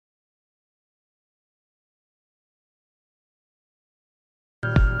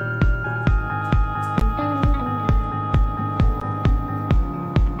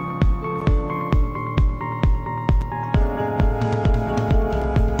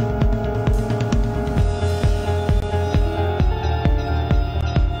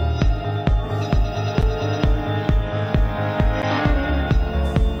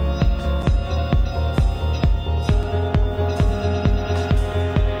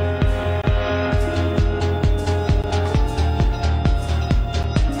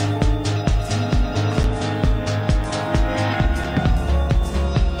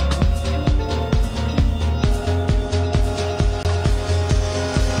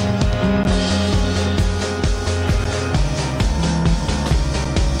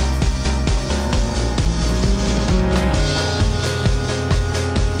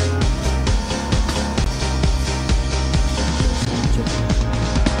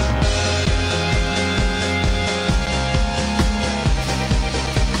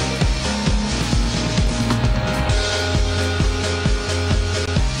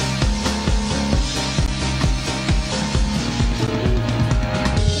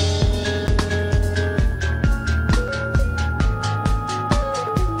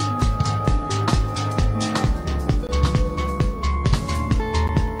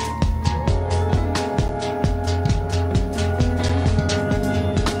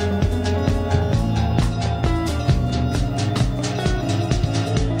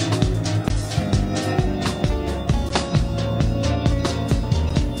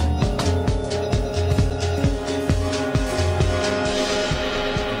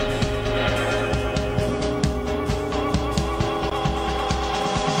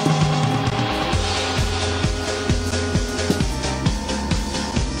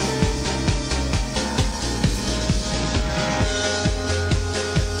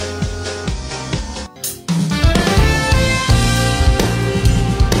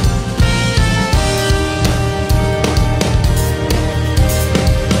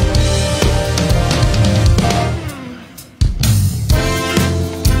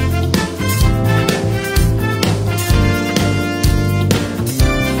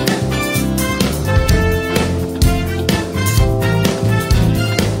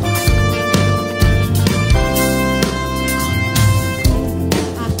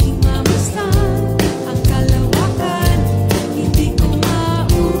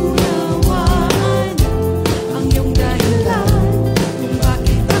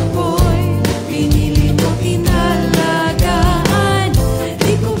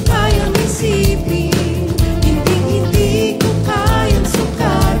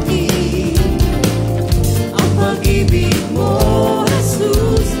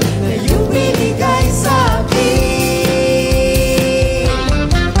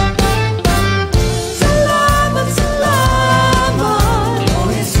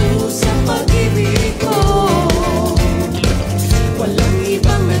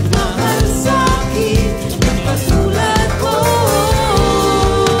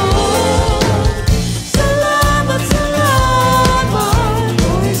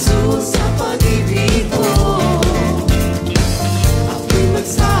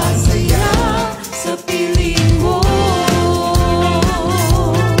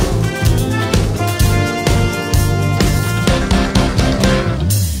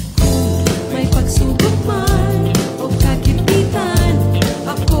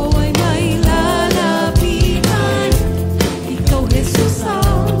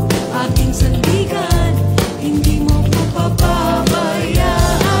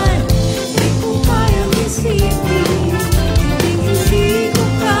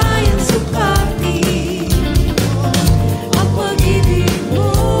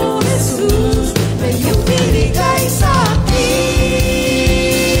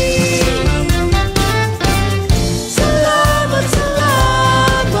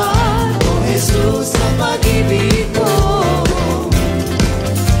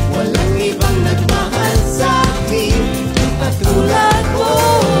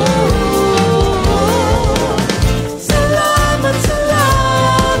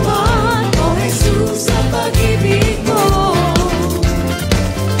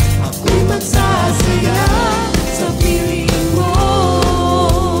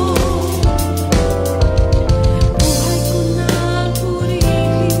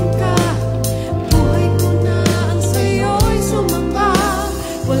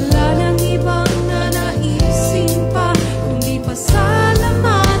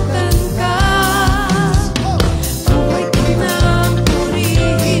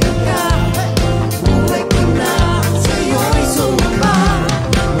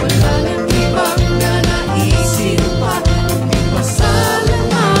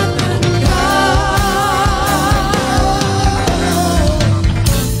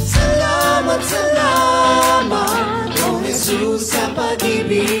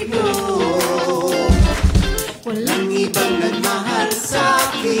pag-ibig mo. Walang ibang nagmahal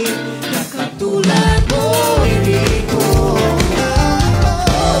sa'kin na katulad mo. Ibig mo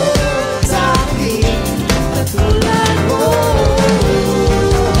sa'kin katulad mo.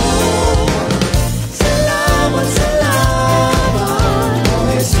 Salamat, salamat, O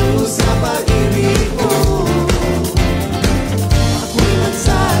Jesus, sa pag-ibig mo. Ako'y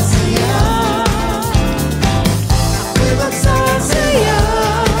magsasaya, ako'y magsasaya,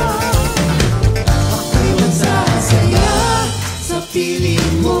 ako'y magsasaya sa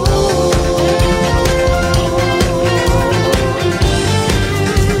piling mo.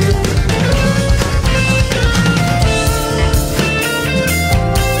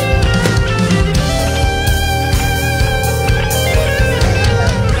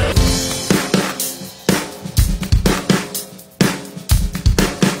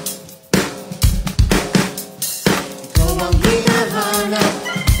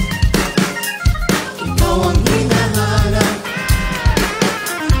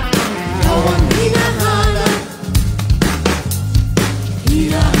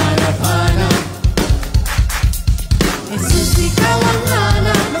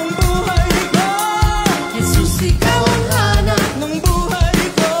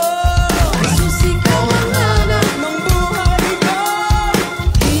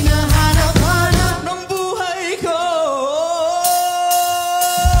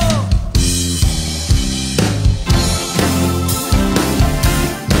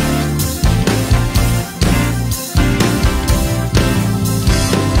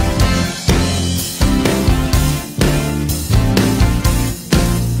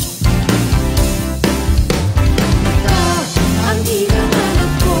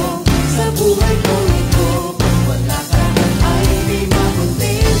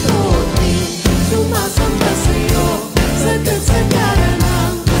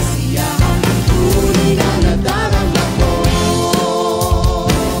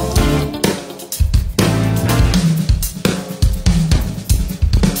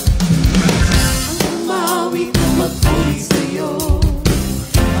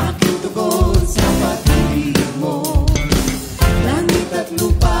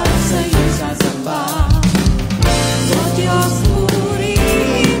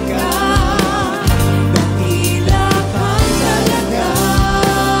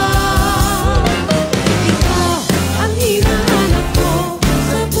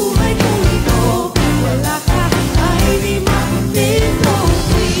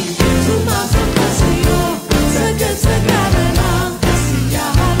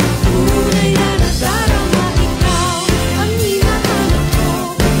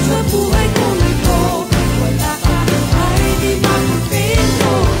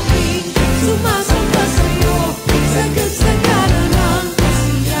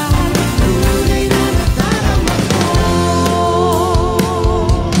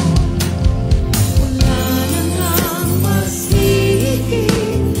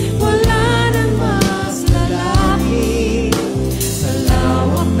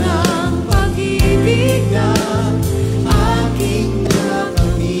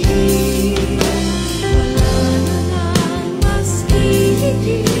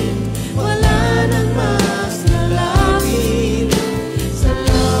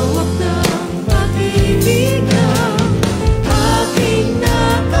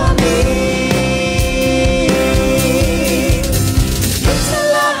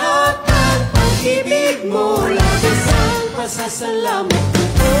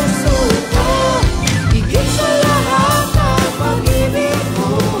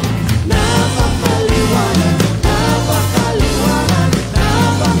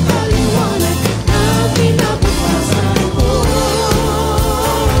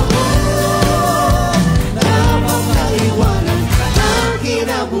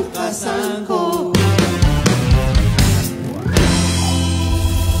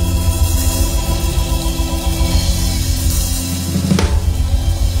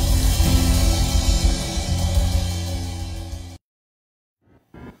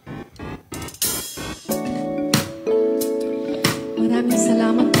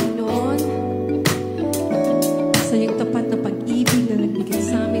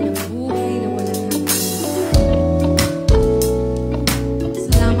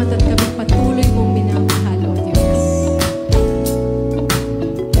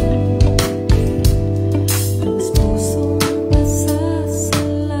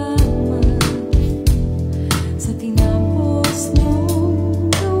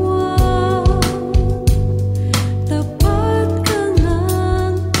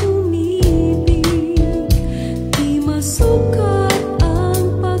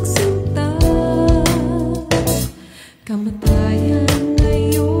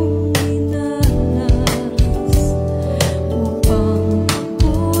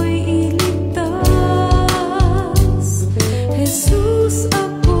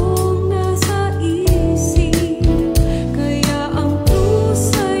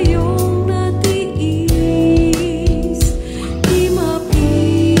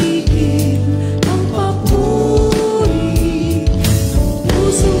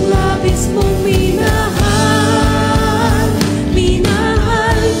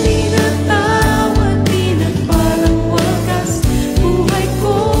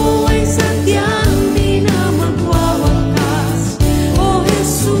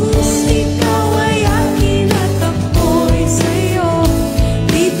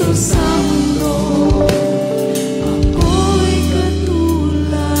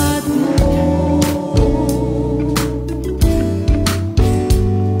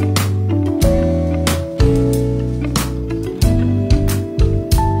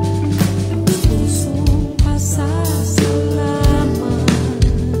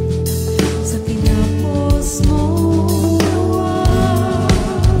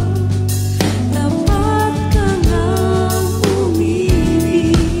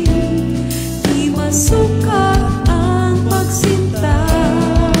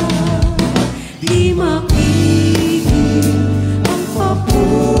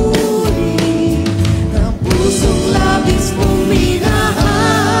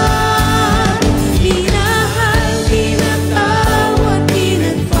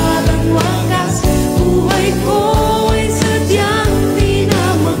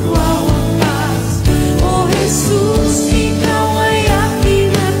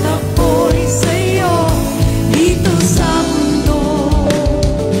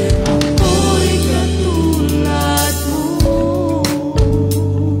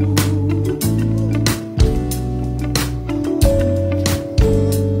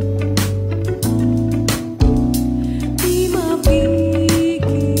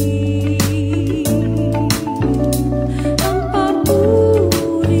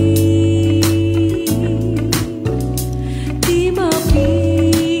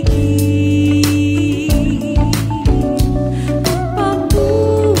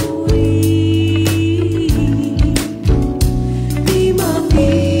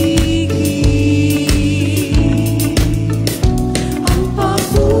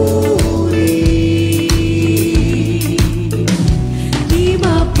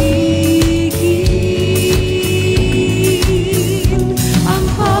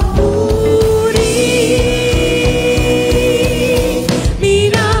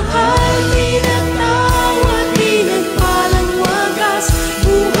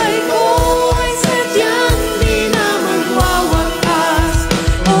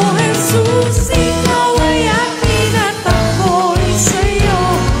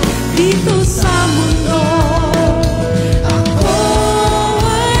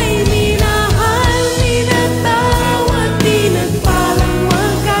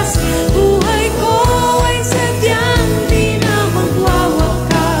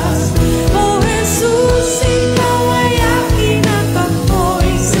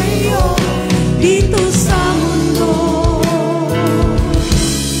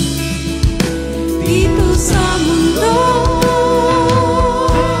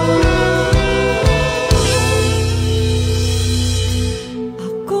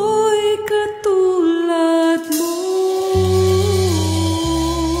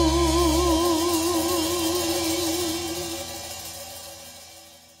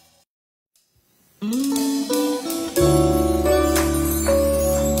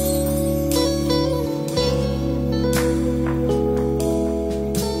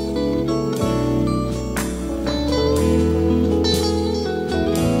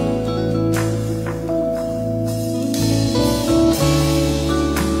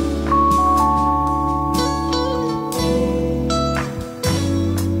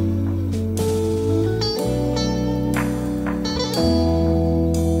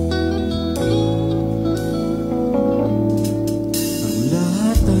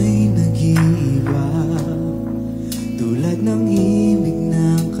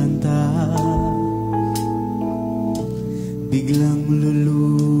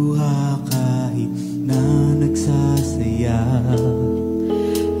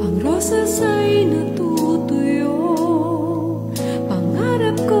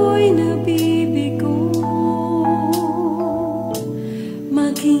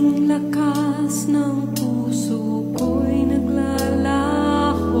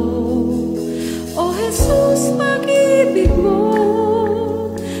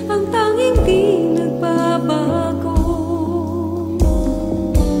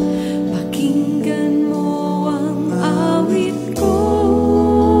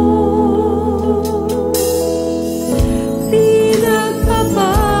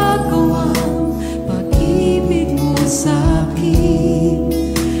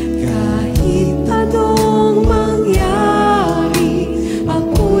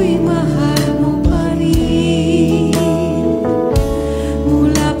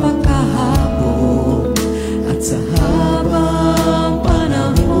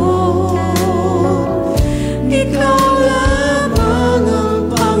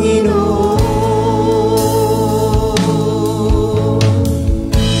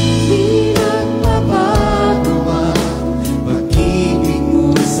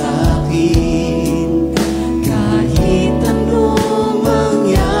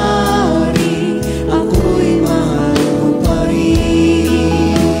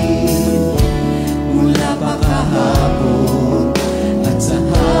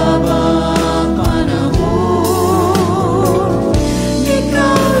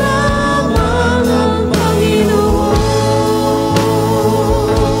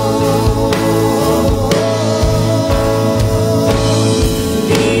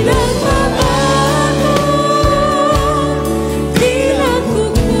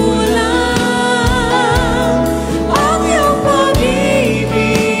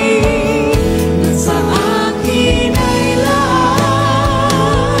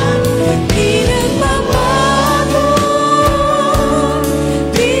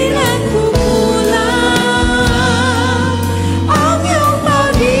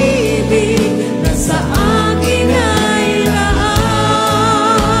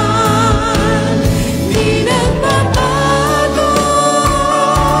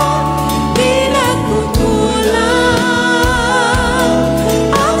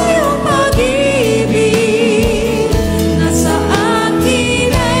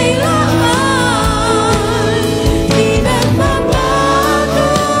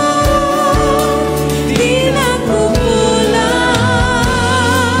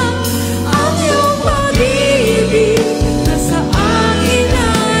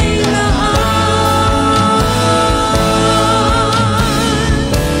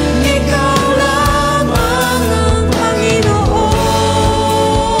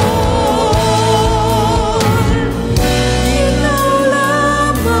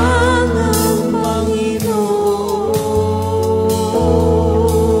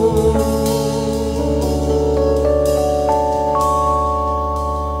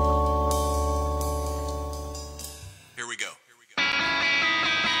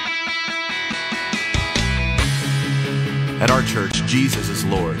 At our church, Jesus is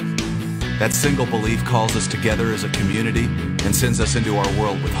Lord. That single belief calls us together as a community and sends us into our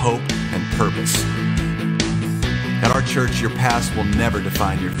world with hope and purpose. At our church, your past will never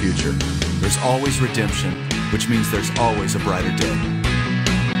define your future. There's always redemption, which means there's always a brighter day.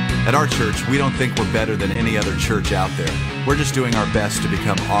 At our church, we don't think we're better than any other church out there. We're just doing our best to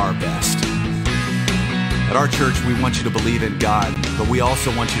become our best. At our church, we want you to believe in God, but we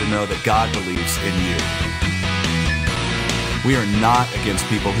also want you to know that God believes in you. We are not against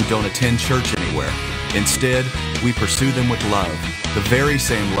people who don't attend church anywhere. Instead, we pursue them with love, the very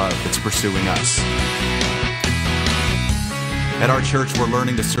same love that's pursuing us. At our church, we're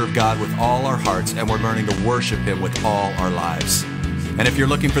learning to serve God with all our hearts, and we're learning to worship Him with all our lives. And if you're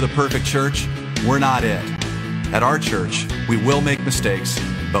looking for the perfect church, we're not it. At our church, we will make mistakes,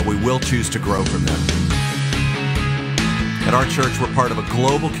 but we will choose to grow from them. At our church, we're part of a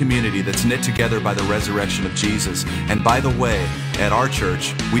global community that's knit together by the resurrection of Jesus. And by the way, at our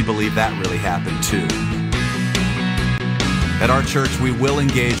church, we believe that really happened too. At our church, we will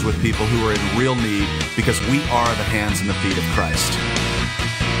engage with people who are in real need because we are the hands and the feet of Christ.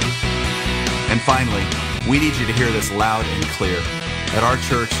 And finally, we need you to hear this loud and clear. At our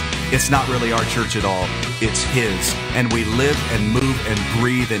church, it's not really our church at all. It's His. And we live and move and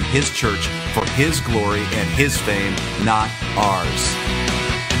breathe in His church for His glory and His fame, not ours.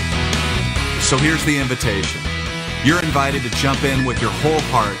 So here's the invitation. You're invited to jump in with your whole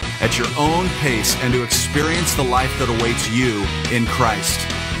heart at your own pace and to experience the life that awaits you in Christ.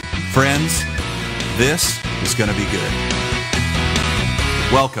 Friends, this is going to be good.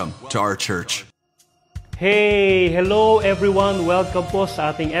 Welcome to our church. Hey! Hello everyone! Welcome po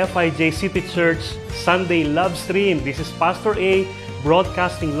sa ating FIJ City Church Sunday Love Stream. This is Pastor A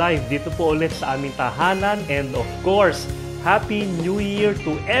broadcasting live dito po ulit sa aming tahanan. And of course, Happy New Year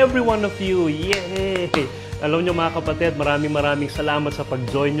to every one of you! Yay! Alam nyo mga kapatid, maraming salamat sa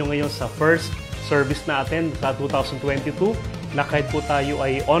pag-join nyo ngayon sa first service natin sa 2022 na kahit po tayo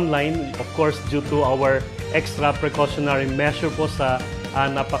ay online, of course due to our extra precautionary measure po sa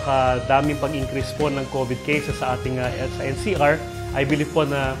napakadaming pag-increase po ng COVID cases sa ating sa NCR. I believe po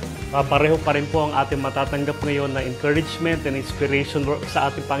na pareho pa rin po ang ating matatanggap ngayon na encouragement and inspiration sa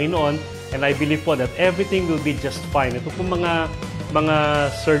ating Panginoon, and I believe po that everything will be just fine. Ito po mga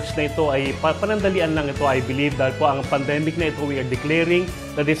search na ito ay panandalian lang ito, I believe, dahil po ang pandemic na ito, we are declaring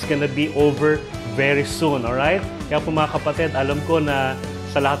that it's gonna be over very soon, alright? Kaya po mga kapatid, alam ko na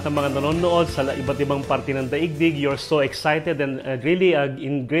sa lahat ng mga nanonood, sa iba't ibang parte ng daigdig, you're so excited and really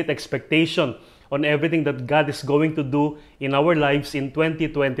in great expectation on everything that God is going to do in our lives in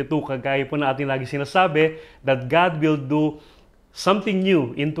 2022. Kagaya po na ating lagi sinasabi, that God will do something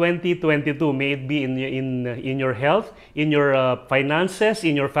new in 2022. May it be in your health, in your finances,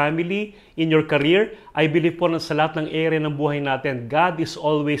 in your family, in your career. I believe po na sa lahat ng area ng buhay natin, God is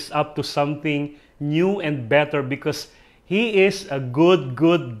always up to something new and better because He is a good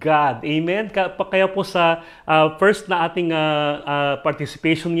God. Amen? Kaya po sa first na ating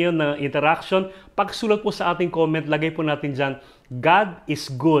participation ngayon na interaction, pagsulat po sa ating comment, lagay po natin dyan, God is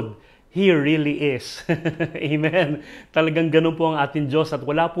good. He really is. Amen. Talagang ganun po ang ating Diyos at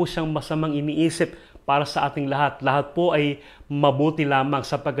wala po siyang masamang iniisip para sa ating lahat. Lahat po ay mabuti lamang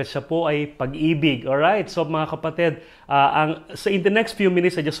sapagkat siya po ay pag-ibig. Alright? So mga kapatid, in the next few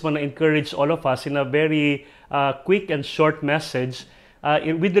minutes, I just want to encourage all of us in a very quick and short message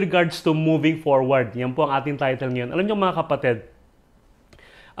with regards to moving forward. Yan po ang ating title ngayon. Alam niyo mga kapatid,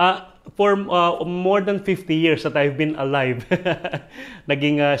 for more than 50 years that I've been alive,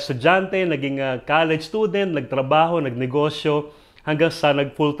 naging estudyante, naging college student, nagtrabaho, nagnegosyo, hanggang sa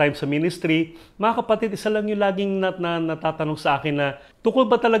nag-full-time sa ministry. Mga kapatid, isa lang yung laging natatanong sa akin na tukol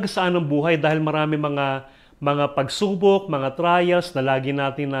ba talaga saan ang buhay dahil marami mga pagsubok, mga trials na lagi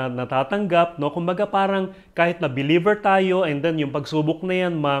natin natatanggap. No? Kumbaga parang kahit na believer tayo and then yung pagsubok na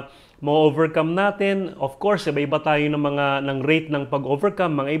yan, ma-overcome natin. Of course, iba-iba tayo ng rate ng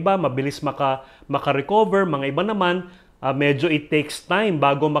pag-overcome. Mga iba, mabilis maka-recover. Mga iba naman, medyo it takes time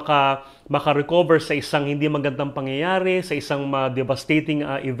bago maka-recover sa isang hindi magandang pangyayari, sa isang devastating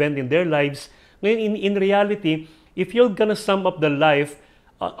event in their lives. Ngayon, in reality, if you're gonna sum up the life,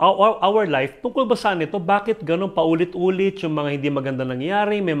 our life, tungkol ba saan ito? Bakit ganun paulit-ulit yung mga hindi maganda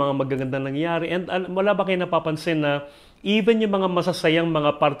nangyayari, may mga magaganda nangyayari, and wala ba kayo napapansin na even yung mga masasayang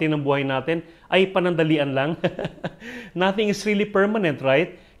mga parte ng buhay natin ay panandalian lang? Nothing is really permanent,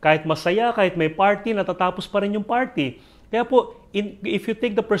 right? Kahit masaya, kahit may party, natatapos pa rin yung party. Kaya po, if you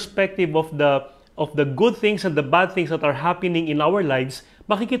take the perspective of the good things and the bad things that are happening in our lives,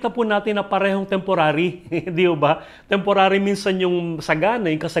 makikita po natin na parehong temporary. Di ba? Temporary minsan yung sagana,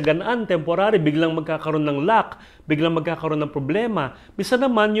 yung kasaganaan, temporary, biglang magkakaroon ng lack, biglang magkakaroon ng problema. Minsan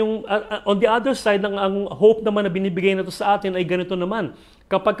naman, yung, on the other side, ang hope naman na binibigay na to sa atin ay ganito naman.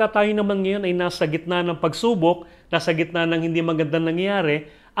 Kapag tayo naman ngayon ay nasa gitna ng pagsubok, nasa gitna ng hindi magandang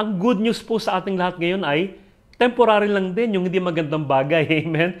nangyayari, ang good news po sa ating lahat ngayon ay temporary lang din yung hindi magandang bagay.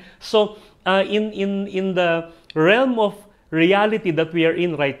 Amen? So, in the realm of reality that we are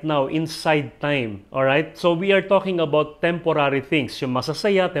in right now, inside time, all right? So, we are talking about temporary things. Yung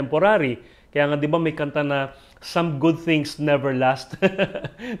masasaya, temporary. Kaya nga, di ba may kanta na, some good things never last.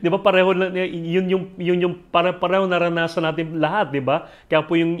 Di ba pareho, yun yung pareho naranasan natin lahat, di ba? Kaya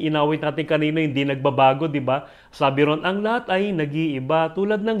po yung inawit natin kanina, hindi nagbabago, di ba? Sabi ron, ang lahat ay nag-iiba,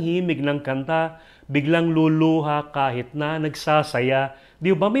 tulad ng himig ng kanta, biglang luluha kahit na nagsasaya. Di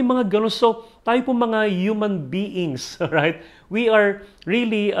ba? May mga ganun. So, tayo po mga human beings, right? We are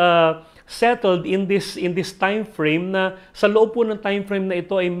really settled in this time frame na sa loob po ng time frame na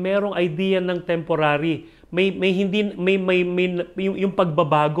ito ay merong idea ng temporary. May yung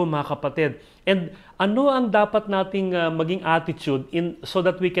pagbabago, mga kapatid. And ano ang dapat nating maging attitude so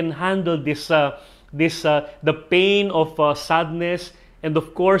that we can handle the pain of sadness. And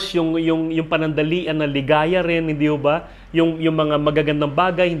of course, yung panandalian na ligaya rin, hindi ba? Yung mga magagandang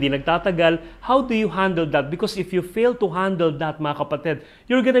bagay, hindi nagtatagal. How do you handle that? Because if you fail to handle that, mga kapatid,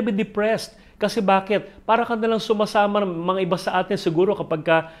 you're gonna be depressed. Kasi bakit? Para ka nalang sumasama mga iba sa atin siguro kapag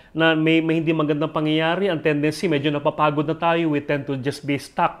na may hindi magandang pangyayari, ang tendency, medyo napapagod na tayo, we tend to just be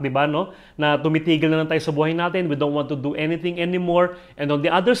stuck, di ba? No? Na tumitigil na lang tayo sa buhay natin, we don't want to do anything anymore. And on the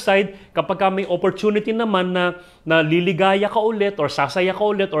other side, kapag may opportunity naman na liligaya ka ulit, or sasaya ka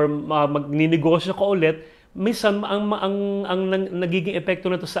ulit, or magninegosyo ka ulit, minsan ang nagiging epekto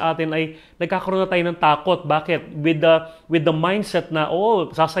nito sa atin ay nagkakaroon na tayo ng takot. Bakit? With the mindset na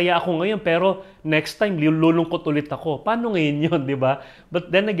sasaya ako ngayon pero next time lulungkot ulit ako. Paano ngayon 'yon, 'di ba?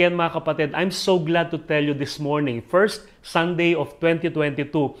 But then again, mga kapatid, I'm so glad to tell you this morning, first Sunday of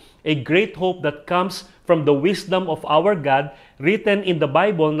 2022, a great hope that comes from the wisdom of our God written in the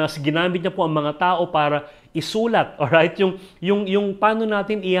Bible na ginamit niya po ang mga tao para isulat. Alright? Yung paano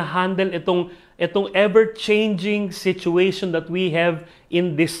natin i-handle itong ever-changing situation that we have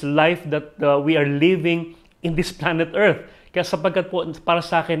in this life that we are living in this planet Earth. Kaya sapagkat po, para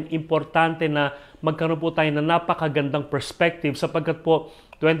sa akin, importante na magkaroon po tayo ng napakagandang perspective sapagkat po,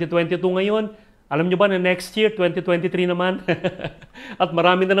 2022 ngayon, alam nyo ba na next year, 2023 naman? At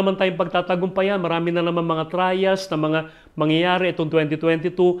marami na naman tayong pagtatagumpayan, marami na naman mga trials na mga mangyayari itong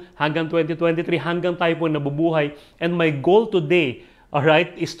 2022 hanggang 2023, hanggang tayo po nabubuhay. And my goal today,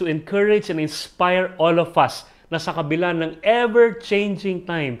 alright, is to encourage and inspire all of us na sa kabila ng ever-changing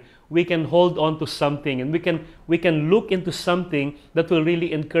time, we can hold on to something and we can look into something that will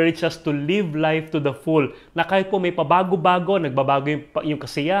really encourage us to live life to the full. Na kahit po may pabago-bago, nagbabago yung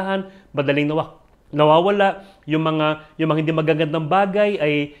kasiyahan, madaling nawawala, yung mga hindi magagandang bagay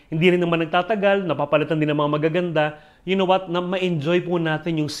ay hindi rin naman nagtatagal, napapalitan din ng mga magaganda. You know what? Na ma-enjoy po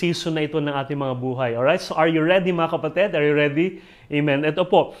natin yung season na ito ng ating mga buhay. Alright? So are you ready, mga kapatid? Are you ready? Amen. Ito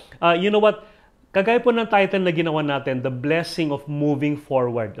po. You know what? Kagaya po ng title na ginawa natin, The Blessing of Moving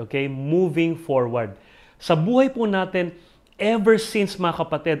Forward. Okay? Moving forward. Sa buhay po natin, ever since, mga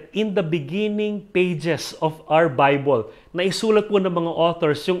kapatid, in the beginning pages of our Bible, naisulat po ng mga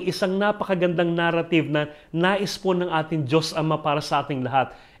authors yung isang napakagandang narrative na nais po ng ating Diyos Ama para sa ating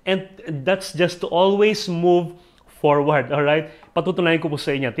lahat. And that's just to always move forward. Alright? Patutunayan ko po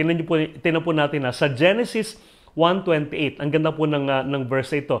sa inyo. Tingnan po natin na sa Genesis 1:28. Ang ganda po ng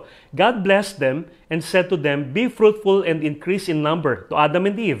verse ito. God blessed them and said to them, "Be fruitful and increase in number," to Adam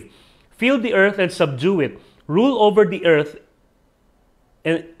and Eve. "Fill the earth and subdue it. Rule over the earth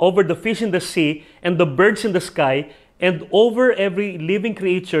and over the fish in the sea and the birds in the sky and over every living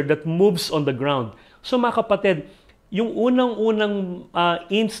creature that moves on the ground." So mga kapatid, yung unang-unang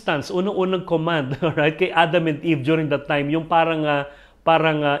instance, unang-unang command, right, kay Adam and Eve during that time, yung parang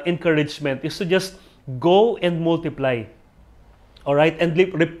encouragement is to just go and multiply. Alright? And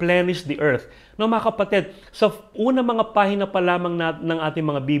replenish the earth. No, mga kapatid, sa unang mga pahina pa lamang ng ating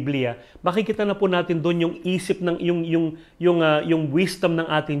mga Biblia, makikita na po natin doon yung isip ng yung wisdom ng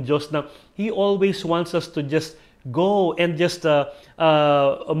ating Diyos na He always wants us to just go and just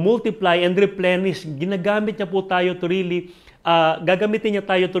multiply and replenish. Ginagamit niya po tayo to really, gagamitin niya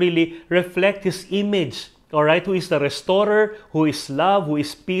tayo to really reflect His image. Alright? Who is the restorer, who is love, who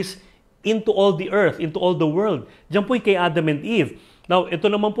is peace, into all the earth, into all the world. Diyan po kay Adam and Eve. Now, ito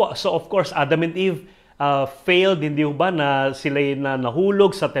naman po, so of course, Adam and Eve, failed, hindi ba, na sila na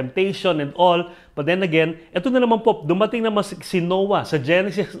nahulog sa temptation and all. But then again, ito na naman po, dumating naman si Noah sa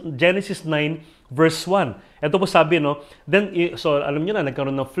Genesis 9 verse 1. Ito po sabi, no, then, so alam niyo na,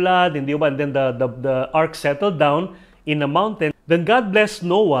 nagkaroon ng flood, hindi ba, and then the ark settled down in a mountain. Then God blessed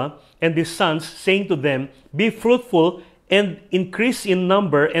Noah and his sons, saying to them, be fruitful and increase in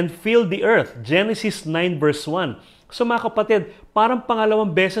number and fill the earth. Genesis 9 verse 1. So mga kapatid, parang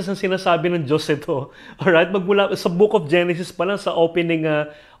pangalawang beses ang sinasabi ng Diyos ito. Alright? Magmula sa Book of Genesis pa lang, sa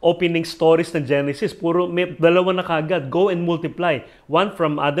opening stories ng Genesis, puro may dalawa na kagad, go and multiply. One for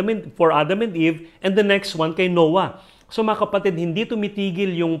Adam and Eve, and the next one kay Noah. So mga kapatid, hindi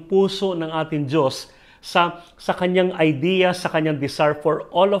tumitigil yung puso ng ating Diyos sa kanyang idea, sa kanyang desire for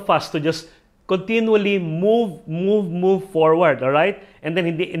all of us to just continually move forward, all right? And then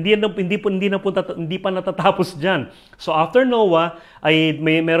hindi pa natatapos diyan. So after Noah ay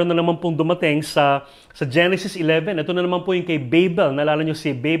meron na naman pong dumating sa Genesis 11. Ito na naman po yung kay Babel. Naalala niyo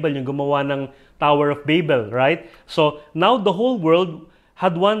si Babel, yung gumawa ng Tower of Babel, right? So now the whole world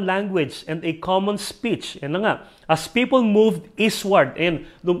had one language and a common speech. Yan na nga. As people moved eastward, and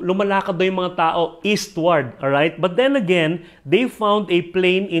lumalakad daw yung mga tao eastward, all right? But then again, they found a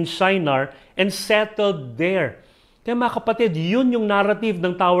plain in Shinar and settled there. Kaya mga kapatid, yun yung narrative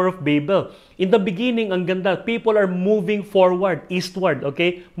ng Tower of Babel. In the beginning, ang ganda, people are moving forward, eastward,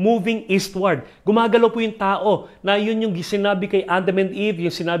 okay? Moving eastward. Gumagalaw po yung tao na yun yung sinabi kay Adam and Eve,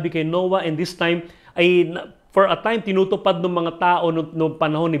 yung sinabi kay Noah, and this time ay for a time, tinutupad ng mga tao noong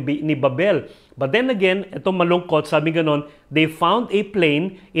panahon ni Babel. But then again, ito malungkot, sabi ganon, they found a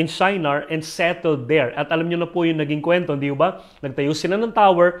plain in Shinar and settled there. At alam niyo na po yung naging kwento, di ba? Nagtayo sila ng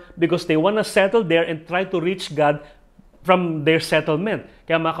tower because they wanna settle there and try to reach God from their settlement.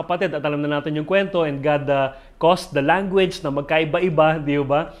 Kaya mga kapatid, at alam na natin yung kwento, and God caused the language na magkaiba-iba, di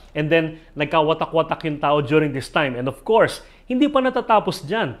ba? And then, nagkawatak-watak yung tao during this time. And of course, hindi pa natatapos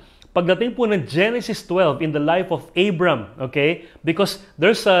dyan. Pagdating po ng Genesis 12 in the life of Abram, okay? Because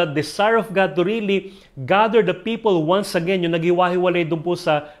there's a desire of God to really gather the people once again, yung naghiwa-hiwalay doon po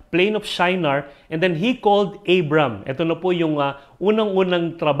sa plain of Shinar, and then He called Abram. Ito na po yung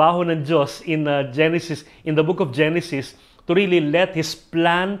unang-unang trabaho ng Diyos in the book of Genesis, to really let His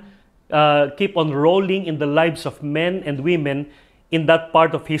plan keep on rolling in the lives of men and women in that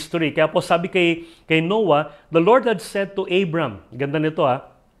part of history. Kaya po sabi kay Noah, the Lord had said to Abram, ganda nito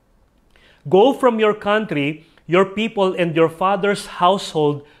go from your country, your people, and your father's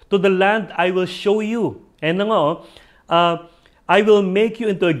household to the land I will show you. And I will make you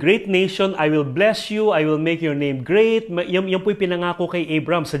into a great nation. I will bless you. I will make your name great. Yan po'y pinangako kay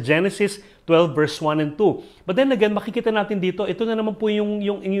Abram sa Genesis 12 verse 1 and 2. But then again, makikita natin dito, ito na naman po yung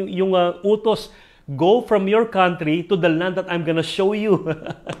utos. Go from your country to the land that I'm gonna show you.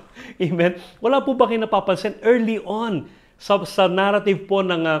 Amen? Wala po ba kayo napapansin? Early on, sa narrative po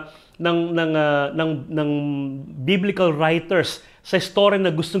ng biblical writers, sa story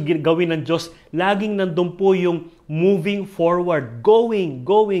na gustong gawin ng Diyos, laging nandun po yung moving forward, go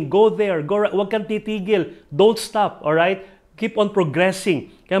there, huwag kang titigil, don't stop, alright? Keep on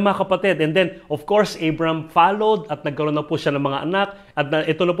progressing. Kaya mga kapatid, and then, of course, Abram followed at nagkaroon na po siya ng mga anak, at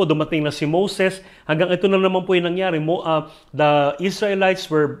ito na po, dumating na si Moses, hanggang ito na naman po yung nangyari. The Israelites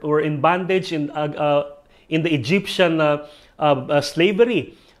were in bondage in the Egyptian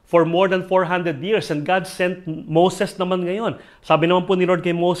slavery for more than 400 years. And God sent Moses naman ngayon. Sabi naman po ni Lord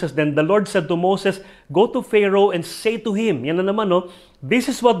kay Moses, then the Lord said to Moses, go to Pharaoh and say to him, yan na naman,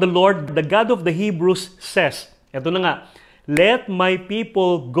 this is what the Lord, the God of the Hebrews says. Ito na nga, let my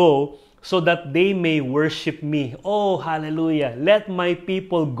people go so that they may worship me. Oh, hallelujah. Let my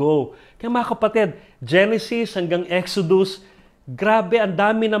people go. Kaya mga kapatid, Genesis hanggang Exodus, grabe, ang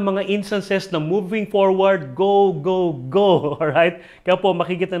dami ng mga instances na moving forward, go. Alright? Kaya po,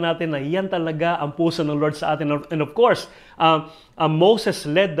 makikita natin na yan talaga ang puso ng Lord sa atin. And of course, Moses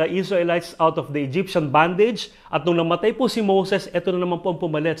led the Israelites out of the Egyptian bondage. At nung namatay po si Moses, ito na naman po ang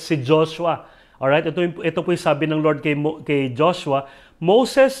pumalit, si Joshua. Alright? Ito po yung sabi ng Lord kay Joshua,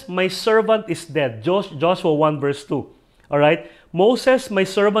 Moses, my servant is dead. Joshua 1 verse 2. Alright? Moses, my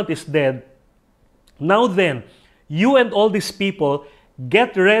servant is dead. Now then, you and all these people,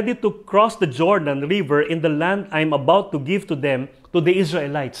 get ready to cross the Jordan River in the land I'm about to give to them, to the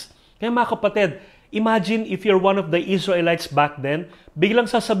Israelites. Kaya mga kapatid, imagine if you're one of the Israelites back then, biglang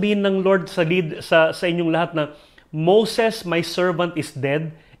sasabihin ng Lord sa inyong lahat na, Moses, my servant is dead.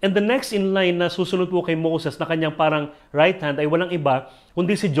 And the next in line na susunod po kay Moses na kanyang parang right hand ay walang iba,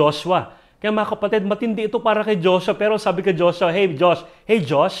 kundi si Joshua. Kaya mga kapatid, matindi ito para kay Joshua, pero sabi kay Joshua, hey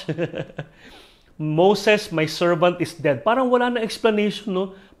Josh, Moses, my servant is dead. Parang wala na explanation,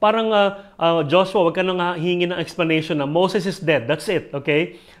 no? parang Joshua, wag ka nang hingi ng explanation na Moses is dead. That's it,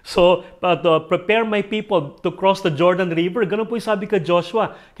 okay? So, to prepare my people to cross the Jordan River. Ganun po yung sabi kay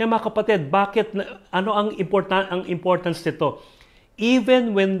Joshua. Kaya mga kapatid, bakit, ano ang importance nito?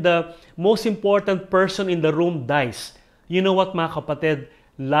 Even when the most important person in the room dies, you know what mga kapatid?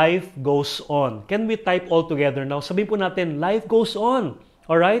 Life goes on. Can we type all together now? Sabihin po natin, life goes on.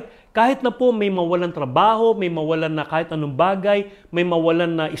 Alright? Kahit na po may mawalan trabaho, may mawalan na kahit anong bagay, may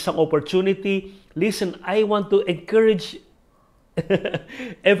mawalan na isang opportunity, listen, I want to encourage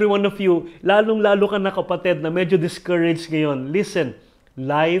every one of you, lalong-lalo ka na kapatid na medyo discouraged ngayon. Listen,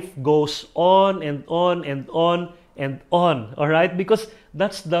 life goes on and on and on and on. Alright? Because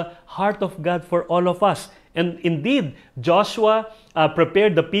that's the heart of God for all of us. And indeed, Joshua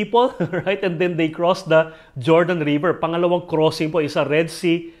prepared the people, right? And then they crossed the Jordan River. Pangalawang crossing po, isa Red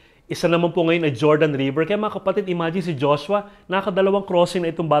Sea, isa naman po ngayon ay Jordan River. Kaya mga kapatid, imagine si Joshua, nakadalawang crossing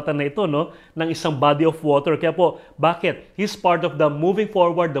na itong bata na ito, no? Ng isang body of water. Kaya po, bakit? He's part of the moving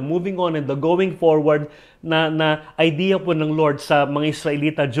forward, the moving on, and the going forward na idea po ng Lord sa mga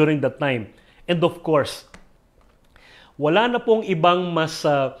Israelita during that time. And of course, wala na pong ibang mas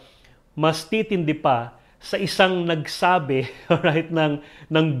titindi pa sa isang nagsabi, right,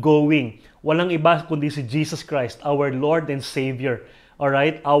 ng going. Walang iba kundi si Jesus Christ, our Lord and Savior.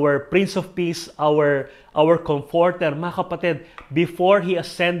 Alright? Our Prince of Peace, our Comforter. Mga kapatid, before He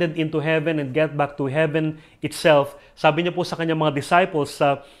ascended into heaven and get back to heaven itself, sabi niya po sa kanyang mga disciples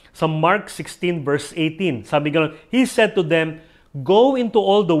sa Mark 16 verse 18, sabi gano'n, He said to them, "Go into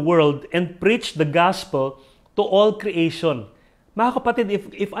all the world and preach the gospel to all creation." Mga kapatid,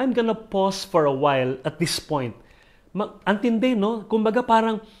 if I'm gonna pause for a while at this point, antindi, no? Kumbaga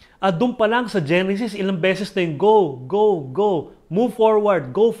parang doon pa lang sa Genesis, ilang beses na yung go, move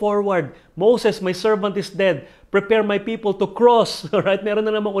forward, go forward. Moses, my servant is dead. Prepare my people to cross. Alright? Meron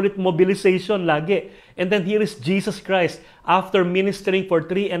na naman ulit mobilization lagi. And then here is Jesus Christ after ministering for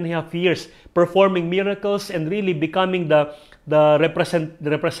 3.5 years, performing miracles and really becoming the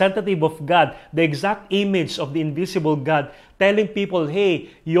representative of God, the exact image of the invisible God, telling people,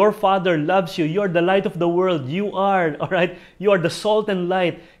 hey, your Father loves you. You're the light of the world. You are, alright? You are the salt and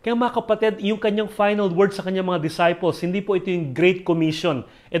light. Kaya mga kapatid, yung kanyang final word sa kanyang mga disciples, hindi po ito yung Great Commission.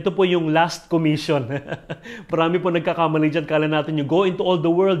 Ito po yung Last Commission. Marami po nagkakamali dyan. Kala natin yung go into all the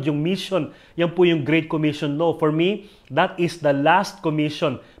world, yung mission. Yan po yung Great Commission. No, for me, that is the Last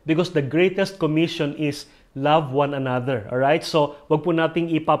Commission because the greatest commission is love one another. Alright? So, wag po nating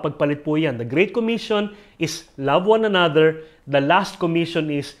ipapagpalit po yan. The Great Commission is love one another. The Last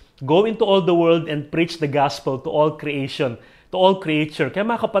Commission is go into all the world and preach the gospel to all creation, to all creature. Kaya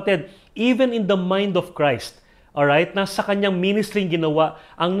mga kapatid, even in the mind of Christ, alright, nasa kanyang ministry ginawa,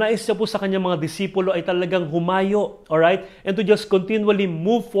 ang nais niya po sa kanyang mga disipulo ay talagang humayo, alright, and to just continually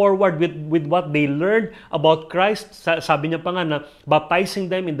move forward with what they learned about Christ. Sabi niya pa nga na baptizing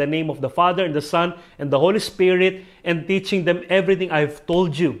them in the name of the Father and the Son and the Holy Spirit and teaching them everything I've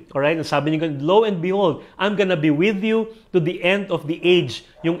told you, alright, and sabi niya, lo and behold, I'm gonna be with you to the end of the age,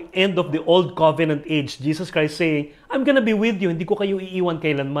 yung end of the old covenant age. Jesus Christ saying, I'm gonna be with you, hindi ko kayo iiwan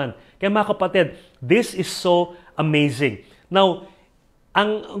kailanman. Kaya mga kapatid, this is so amazing. Now,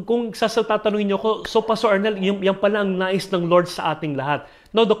 kung tatanungin niyo ko, so Pastor Arnel, yan pala ang nais ng Lord sa ating lahat.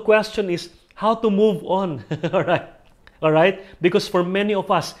 Now, the question is, how to move on? Alright? Because for many of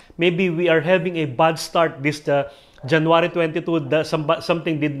us, maybe we are having a bad start this January 22,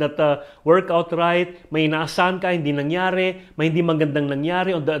 something did not work out right, may inaasahan ka, hindi nangyari, may hindi magandang nangyari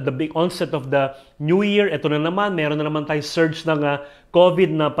on the big onset of the New Year. Ito na naman, meron na naman tayong surge ng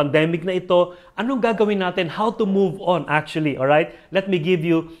COVID na pandemic na ito. Anong gagawin natin? How to move on actually, alright? Let me give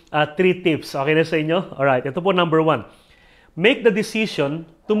you 3 tips. Okay na sa inyo? Alright, ito po number 1. Make the decision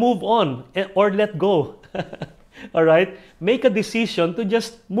to move on or let go. Alright? Make a decision to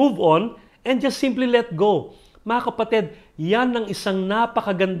just move on and just simply let go. Mga kapatid, yan ang isang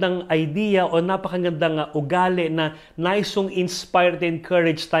napakagandang idea o napakagandang ugali na naisong inspire and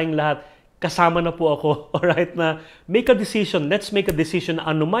encourage tayong lahat. Kasama na po ako, alright, na make a decision. Let's make a decision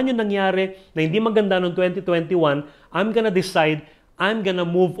na ano man yung nangyari na hindi maganda noong 2021, I'm gonna decide, I'm gonna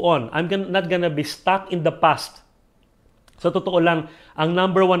move on. Not gonna be stuck in the past. Sa totoo lang, ang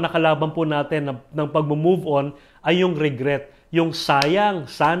number 1 na kalaban po natin ng pag-move on ay yung regret. Yung sayang,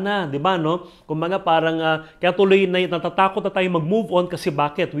 sana, di ba, no? Kumbaga parang kaya tuloy na natatakot na tayo mag-move on kasi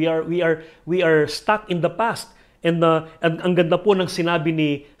bakit? We are stuck in the past. And ang ganda po ng sinabi ni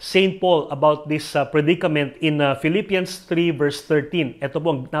Saint Paul about this predicament in Philippians 3 verse 13. Ito po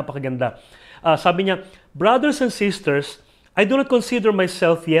ang napakaganda. Sabi niya, "Brothers and sisters, I do not consider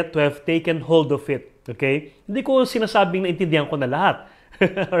myself yet to have taken hold of it." Okay? Hindi ko sinasabing naintindihan ko na lahat.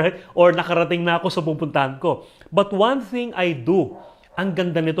 Alright? Or nakarating na ako sa pupuntahan ko. But one thing I do, ang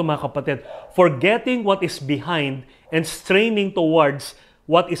ganda nito mga kapatid, forgetting what is behind and straining towards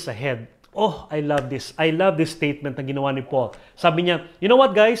what is ahead. Oh, I love this. I love this statement na ginawa ni Paul. Sabi niya, you know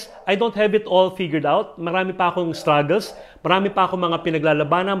what guys? I don't have it all figured out. Marami pa akong struggles. Marami pa akong mga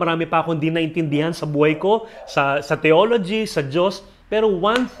pinaglalabanan. Marami pa akong di naintindihan sa buhay ko, sa theology, sa Diyos. Pero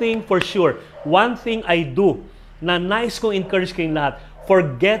one thing for sure, one thing I do na nais kong encourage kayong lahat,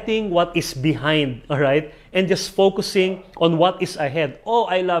 forgetting what is behind, alright? And just focusing on what is ahead.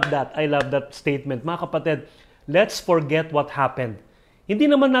 Oh, I love that. I love that statement. Mga kapatid, let's forget what happened. Hindi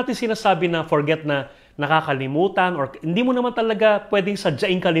naman natin sinasabi na forget na nakakalimutan or hindi mo naman talaga pwedeng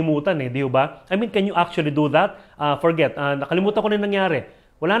sadyaing kalimutan di ba? I mean, can you actually do that? Forget, nakalimutan ko na nangyari.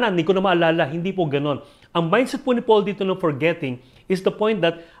 Wala na, hindi ko na maalala. Hindi po ganon. Ang mindset po ni Paul dito ng forgetting is the point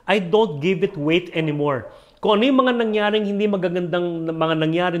that I don't give it weight anymore. Kung ano yung mga nangyaring hindi magagandang mga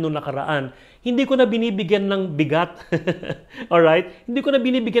nangyari noong nakaraan, hindi ko na binibigyan ng bigat. Alright? Hindi ko na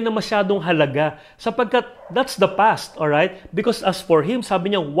binibigyan ng masyadong halaga sapagkat that's the past. Alright? Because as for him,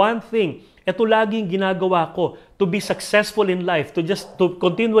 sabi niya, one thing, ito laging ginagawa ko to be successful in life, to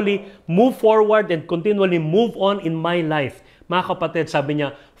continually move forward and continually move on in my life. Mga kapatid, sabi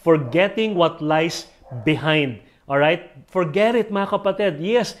niya, forgetting what lies behind. Alright? Forget it, mga kapatid.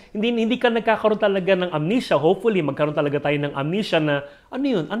 Yes, hindi ka nagkakaroon talaga ng amnesia. Hopefully, magkaroon talaga tayo ng amnesia na, ano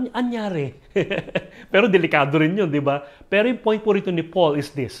yun? Anyari? Pero delikado rin yun, di ba? Pero yung point po rito ni Paul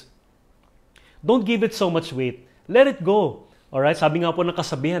is this. Don't give it so much weight. Let it go. Alright? Sabi nga po ng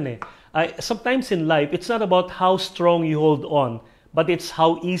kasabihan sometimes in life, it's not about how strong you hold on, but it's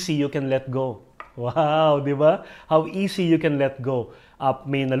how easy you can let go. Wow, di ba? How easy you can let go.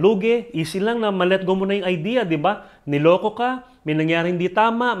 May nalugi, easy lang na ma-let go mo na yung idea, di ba? Niloko ka, may nangyaring di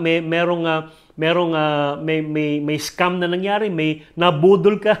tama, may scam na nangyari, may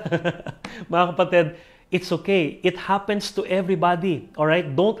nabudol ka. Mga kapatid, it's okay. It happens to everybody. All right?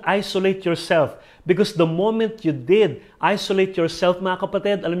 Don't isolate yourself. Because the moment you did isolate yourself, mga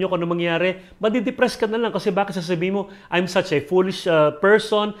kapatid, alam niyo kung ano mangyayari? Madidepress ka na lang kasi bakit sasabihin mo, I'm such a foolish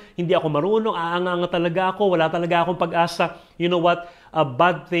person, hindi ako marunong, aanga-anga talaga ako, wala talaga akong pag-asa. You know what?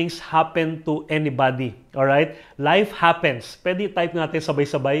 Bad things happen to anybody. Alright? Life happens. Pwede type natin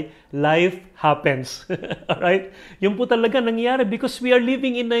sabay-sabay, life happens. Alright? Yun po talaga nangyayari because we are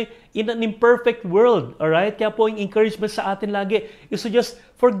living in an imperfect world. Alright? Kaya po yung encouragement sa atin lagi is to just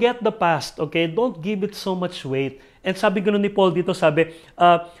forget the past. Okay? Don't give it so much weight. And sabi ganoon ni Paul dito, sabi,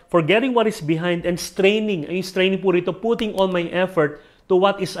 forgetting what is behind and straining. Yung straining po rito, putting all my effort to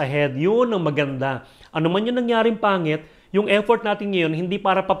what is ahead. Yun ang maganda. Ano man yung nangyaring pangit, yung effort natin ngayon, hindi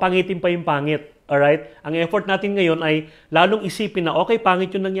para papangitin pa yung pangit. Alright? Ang effort natin ngayon ay lalong isipin na, okay,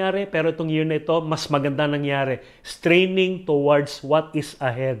 pangit yung nangyari, pero itong year na ito, mas maganda nangyari. Straining towards what is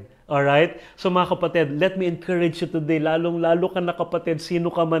ahead. Alright? So mga kapatid, let me encourage you today, lalong-lalo ka na kapatid,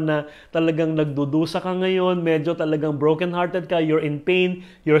 sino ka man na talagang nagdudusa ka ngayon, medyo talagang broken-hearted ka, you're in pain,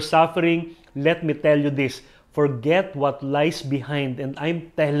 you're suffering, let me tell you this, forget what lies behind, and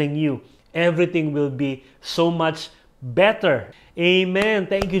I'm telling you, everything will be so much better.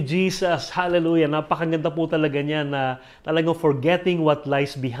 Amen. Thank you, Jesus. Hallelujah. Napakaganda po talaga niya na talagang forgetting what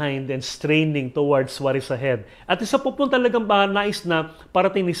lies behind and straining towards what is ahead. At isa po talagang nais na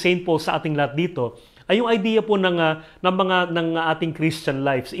parating ni St. Paul sa ating lahat dito ay yung idea po ng ating Christian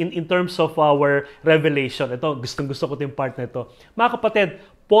lives in terms of our revelation. Ito, gustong-gusto ko yung part na ito. Mga kapatid,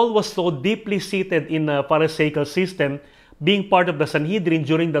 Paul was so deeply seated in a Pharisaical system, being part of the Sanhedrin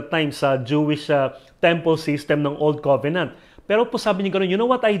during that time sa Jewish temple system ng Old Covenant. Pero po sabi niya gano'n, you know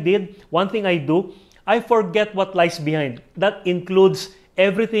what I did? One thing I do, I forget what lies behind. That includes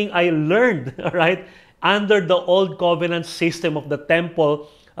everything I learned, right? Under the Old Covenant system of the temple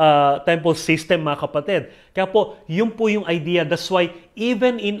system, mga kapatid. Kaya po, yun po yung idea. That's why,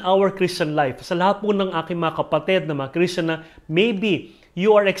 even in our Christian life, sa lahat po ng aking mga kapatid na mga Christian na maybe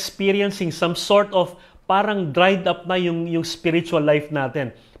you are experiencing some sort of parang dried up na yung spiritual life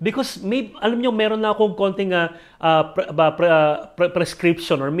natin. Because alam nyo, meron na akong konting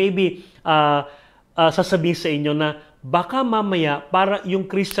prescription or maybe sasabihin sa inyo na baka mamaya para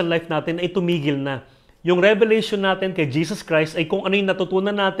yung Christian life natin ay tumigil na. Yung revelation natin kay Jesus Christ ay kung ano yung natutunan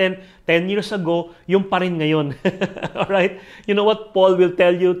natin 10 years ago, yung pa rin ngayon. Alright? You know what Paul will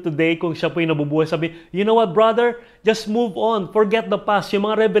tell you today kung siya po yung nabubuhay? Sabi, you know what brother? Just move on. Forget the past. Yung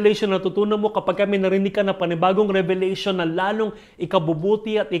mga revelation na natutunan mo kapag kami narinig ka na panibagong revelation na lalong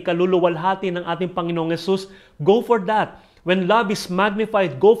ikabubuti at ikaluluwalhati ng ating Panginoong Jesus, go for that. When love is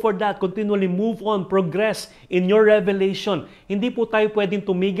magnified, go for that. Continually move on, progress in your revelation. Hindi po tayo pwedeng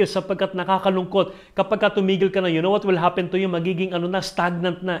tumigil sapagkat nakakalungkot. Kapag ka tumigil ka na, you know what will happen to you? Magiging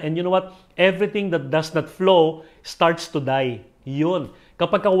stagnant na. And you know what? Everything that does not flow starts to die. Yun.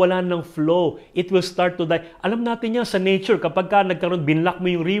 Kapag ka wala ng flow, it will start to die. Alam natin yan sa nature. Kapag ka nagkaroon, binlock mo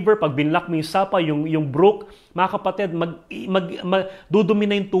yung river, pag binlock mo yung sapa, yung brook, mga kapatid, dudumi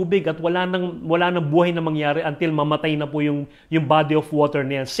na yung tubig at wala nang buhay na mangyari until mamatay na po yung body of water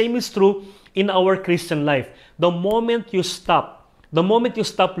na yan. Same is true in our Christian life. The moment you stop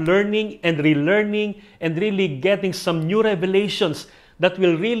learning and relearning and really getting some new revelations that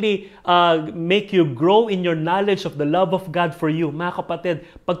will really make you grow in your knowledge of the love of God for you. Mga kapatid,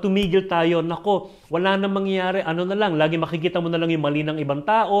 pag tumigil tayo, nako, wala na mangyayari. Ano na lang, lagi makikita mo na lang yung mali ng ibang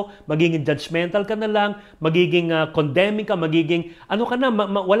tao, magiging judgmental ka na lang, magiging condemning ka, magiging,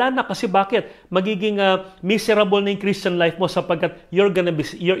 wala na. Kasi bakit? Magiging miserable na yung Christian life mo sapagkat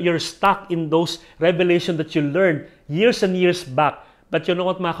you're stuck in those revelation that you learned years and years back. But you know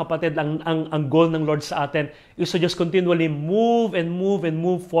what, mga kapatid, ang goal ng Lord sa atin is to just continually move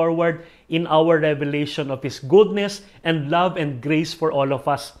forward in our revelation of His goodness and love and grace for all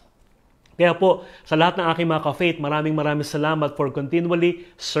of us. Kaya po, sa lahat ng aking mga ka-faith, maraming salamat for continually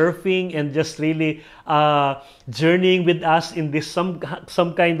surfing and just really journeying with us in this some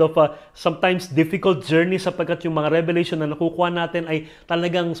kind of sometimes difficult journey sapagkat yung mga revelation na nakukuha natin ay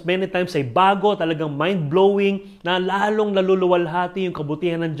talagang many times ay bago, talagang mind-blowing, na lalong naluluwalhati yung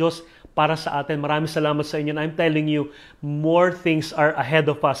kabutihan ng Diyos para sa atin. Maraming salamat sa inyo. And I'm telling you, more things are ahead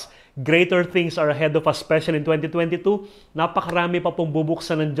of us. Greater things are ahead of us, especially in 2022. Napakarami pa pong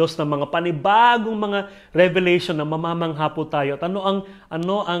bubuksan ng Diyos ng mga panibagong mga revelation na mamamangha po tayo. At ano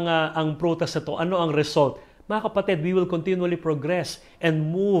ang prutas nito? Ano ang result? Mga kapatid, we will continually progress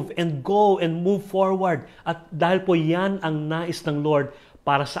and move and go and move forward. At dahil po yan ang nais ng Lord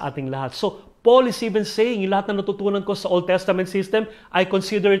para sa ating lahat. So, Paul is even saying, yung lahat na natutunan ko sa Old Testament system, I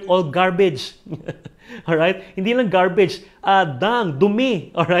consider it all garbage. Alright? Hindi lang garbage,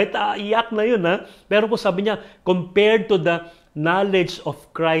 dumi. Alright? Iyak na yun, ha? Pero po sabi niya, compared to the knowledge of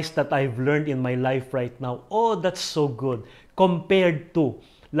Christ that I've learned in my life right now. Oh, that's so good. Compared to.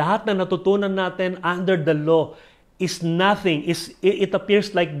 Lahat na natutunan natin under the law is nothing. It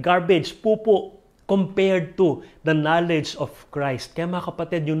appears like garbage, pupo, compared to the knowledge of Christ. Kaya mga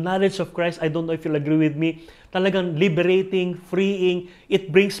kapatid, yung knowledge of Christ, I don't know if you'll agree with me, talagang liberating, freeing, it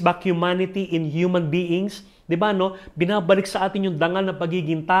brings back humanity in human beings. Diba, no? Binabalik sa atin yung dangal ng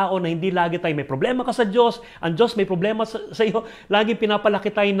pagiging tao na hindi lagi tayo may problema ka sa Diyos, ang Diyos may problema sa iyo. Lagi pinapalaki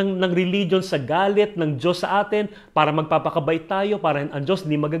tayo ng religion sa galit ng Diyos sa atin para magpapakabait tayo, para ang Diyos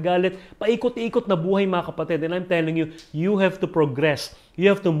hindi magagalit. Paikot-ikot na buhay, mga kapatid. And I'm telling you, you have to progress. You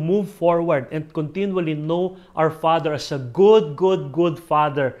have to move forward and continually know our Father as a good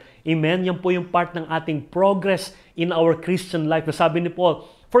Father. Amen? Yan po yung part ng ating progress in our Christian life. Nasabi ni Paul,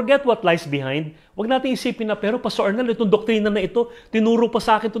 forget what lies behind. Huwag natin isipin na, pero Pastor Arnel, itong doktrina na ito, tinuro pa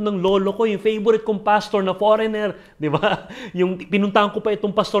sa akin ito ng lolo ko, yung favorite kong pastor na foreigner. Di ba? Yung pinuntahan ko pa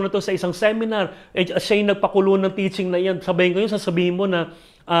itong pastor na ito sa isang seminar. Siya yung nagpakulo ng teaching na yan. Sasabihin mo na,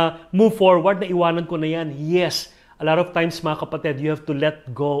 move forward, na iwanan ko na yan. Yes. A lot of times, mga kapatid, you have to let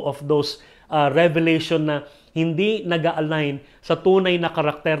go of those revelation na hindi nag-align sa tunay na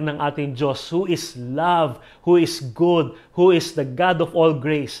karakter ng ating Diyos, who is love, who is good, who is the God of all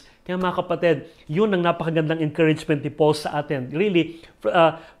grace. Kaya mga kapatid, yun ang napakagandang encouragement ni Paul sa atin. Really,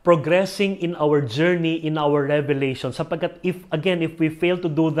 progressing in our journey, in our revelation. Sapagkat if we fail to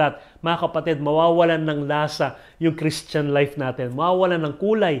do that, mga kapatid, mawawalan ng lasa yung Christian life natin. Mawawalan ng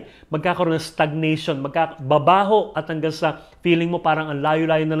kulay, magkakaroon ng stagnation, babaho at hanggang sa feeling mo parang ang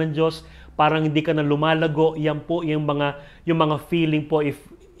layo-layo na ng Diyos, parang hindi ka na lumalago. Yan po yung mga feeling po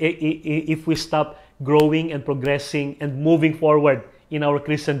if we stop growing and progressing and moving forward in our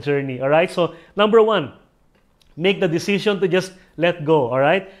Christian journey. All right? So, number 1, make the decision to just let go. All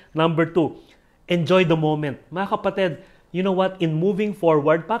right? Number 2, enjoy the moment. Mga kapatid, you know what? In moving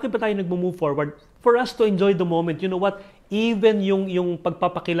forward, bakit ba tayo nag-move forward? For us to enjoy the moment. You know what? Even yung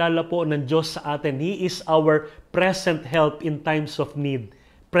pagpapakilala po ng Diyos sa atin, He is our present help in times of need.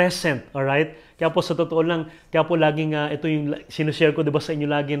 Present, alright? Kaya po sa totoo lang, kaya po laging, ito yung sinishare ko diba sa inyo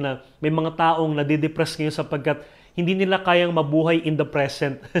lagi na may mga taong nadidepress ngayon sapagkat hindi nila kayang mabuhay in the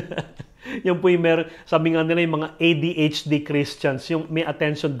present. Yung po yung sabi nga nila yung mga ADHD Christians, yung may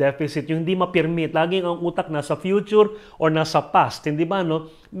attention deficit, yung hindi ma-permit. Laging ang utak nasa future or nasa past. Hindi ba,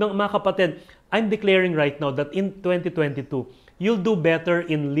 no? Mga kapatid, I'm declaring right now that in 2022, you'll do better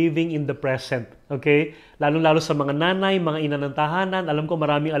in living in the present. Okay? Lalo-lalo sa mga nanay, mga ina ng tahanan, alam ko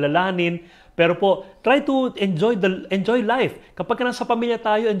maraming alalahanin, Pero po, try to enjoy life. Kapag ka nasa pamilya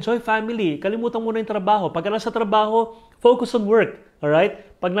tayo, enjoy family. Kalimutan mo na yung trabaho. Pag ka nasa trabaho, focus on work.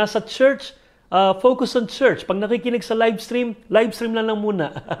 Alright? Pag nasa church, focus on church. Pag nakikinig sa live stream lang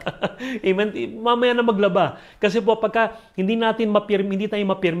muna. Amen? Mamaya na maglaba. Kasi po, pagka hindi tayo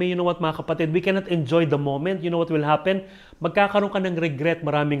mapirme, you know what mga kapatid, we cannot enjoy the moment. You know what will happen? Magkakaroon ka ng regret,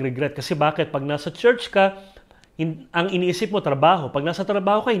 maraming regret. Kasi bakit? Pag nasa church ka, ang iniisip mo, trabaho. Pag nasa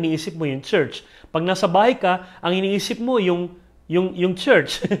trabaho ka, iniisip mo yung church. Pag nasa bahay ka, ang iniisip mo yung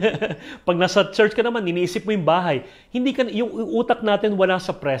church. Pag nasa church ka naman, iniisip mo yung bahay. Yung utak natin wala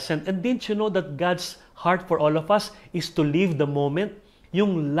sa present. And didn't you know that God's heart for all of us is to live the moment?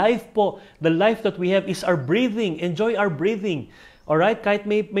 Yung life po, the life that we have is our breathing. Enjoy our breathing. Alright? Kahit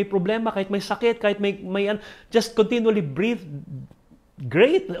may problema, kahit may sakit, kahit may just continually breathe.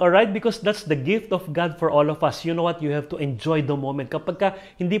 Great, alright? Because that's the gift of God for all of us. You know what? You have to enjoy the moment. Kapag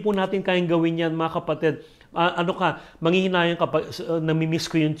hindi po natin kayang gawin yan, mga kapatid, manghihinayang ka, namimiss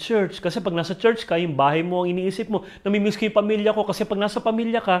ko yung church. Kasi pag nasa church ka, yung bahay mo, ang iniisip mo, namimiss ko yung pamilya ko. Kasi pag nasa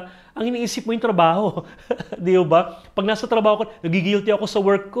pamilya ka, ang iniisip mo yung trabaho. Di ba? Pag nasa trabaho ko, nagigilty ako sa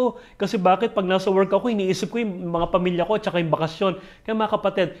work ko. Kasi bakit? Pag nasa work ako, iniisip ko yung mga pamilya ko at saka yung bakasyon. Kaya mga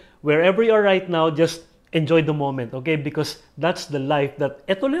kapatid, wherever you are right now, just enjoy the moment, okay? Because that's the life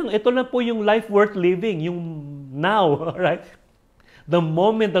ito lang po yung life worth living, yung now, right? The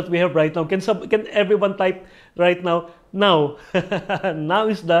moment that we have right now. Can everyone type right now? Now.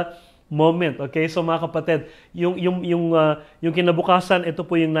 Now is the moment, okay? So mga kapatid, yung kinabukasan, ito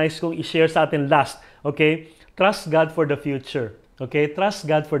po yung nice kong i-share sa atin last, okay? Trust God for the future, okay? Trust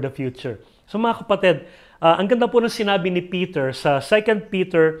God for the future. So mga kapatid, ang ganda po ng sinabi ni Peter sa 2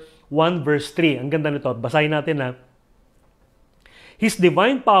 Peter 1 verse 3. Ang ganda nito. Basahin natin na. His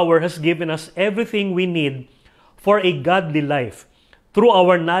divine power has given us everything we need for a godly life through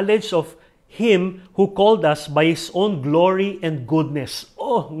our knowledge of Him who called us by His own glory and goodness.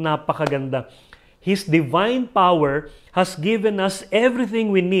 Oh, napakaganda. His divine power has given us everything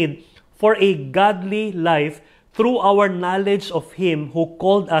we need for a godly life through our knowledge of Him who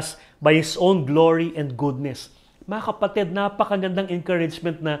called us by His own glory and goodness. Mga kapatid, napakagandang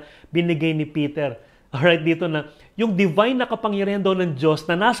encouragement na binigay ni Peter. Alright, dito na, yung divine na kapangyarihan daw ng Diyos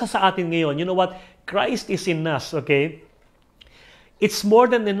na nasa sa atin ngayon, you know what? Christ is in us, okay? It's more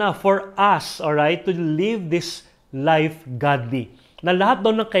than enough for us, alright, to live this life godly. Na lahat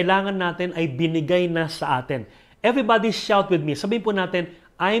daw ng kailangan natin ay binigay na sa atin. Everybody shout with me. Sabihin po natin,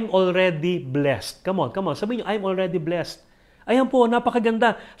 I'm already blessed. Come on. Sabihin nyo, I'm already blessed. Ayan po,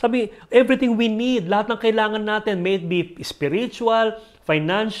 napakaganda. Sabi, everything we need, lahat ng kailangan natin, may it be spiritual,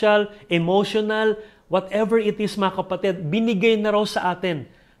 financial, emotional, whatever it is mga kapatid, binigay na raw sa atin.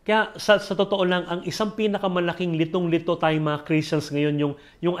 Kaya sa totoo lang, ang isang pinakamalaking litong-lito tayong mga Christians ngayon,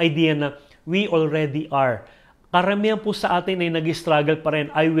 yung idea na we already are. Karamihan po sa atin ay nag-struggle pa rin.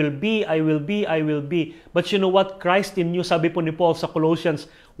 I will be. But you know what? Christ in you, sabi po ni Paul sa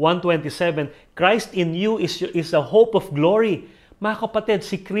Colossians 1:27, Christ in you is a hope of glory. Mga kapatid,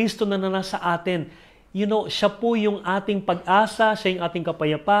 si Kristo na nasa atin. You know, siya po yung ating pag-asa, siya yung ating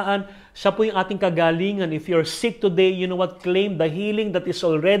kapayapaan, siya po yung ating kagalingan. If you're sick today, you know what? Claim the healing that is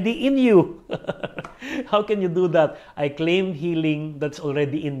already in you. How can you do that? I claim healing that's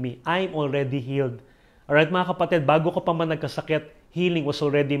already in me. I'm already healed. Alright mga kapatid, bago ka pa man nagkasakit, healing was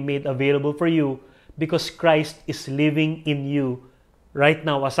already made available for you because Christ is living in you right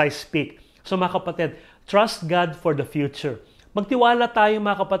now as I speak. So mga kapatid, trust God for the future. Magtiwala tayo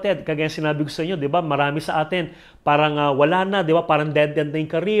mga kapatid. Kagaya sinabi ko sa inyo, di ba? Marami sa atin, parang wala na, di ba? Parang dead-end na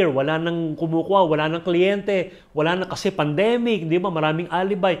yung career, wala nang kumukuha, wala nang kliyente, wala na kasi pandemic, di ba? Maraming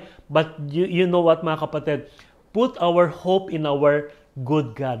alibay. But you know what mga kapatid? Put our hope in our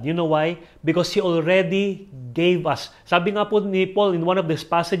good God. You know why? Because He already gave us. Sabi nga po ni Paul in one of these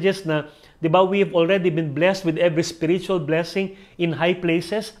passages na, di ba, we have already been blessed with every spiritual blessing in high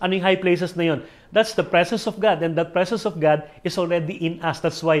places. Ano yung high places na yun? That's the presence of God. And that presence of God is already in us.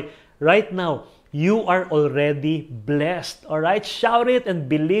 That's why right now, you are already blessed. Alright? Shout it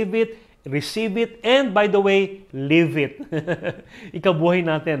and believe it. Receive it, and by the way, live it. Ikabuhay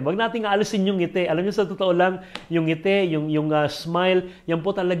natin. Huwag nating aalisin yung ngiti. Alam niyo sa totoo lang, yung ngiti, yung smile, yan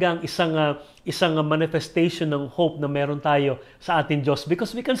po talaga ang isang manifestation ng hope na meron tayo sa ating Diyos.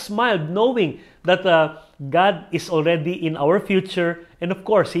 Because we can smile knowing that God is already in our future, and of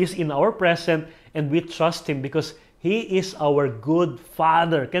course, He is in our present, and we trust Him because He is our good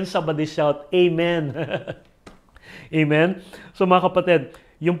Father. Can somebody shout, Amen? Amen? So mga kapatid,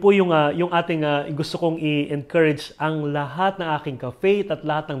 yung po yung ating gusto kong i-encourage ang lahat ng aking ka-faith at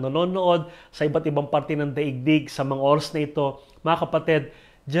lahat ng nanonood sa iba't ibang parte ng daigdig sa mga oras na ito. Mga kapatid,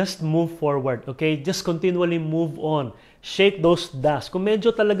 just move forward, okay? Just continually move on. Shake those dust. Kung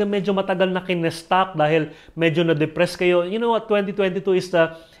medyo matagal na kinestack dahil medyo na-depress kayo, you know what, 2022 is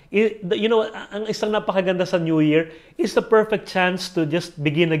ang isang napakaganda sa New Year is the perfect chance to just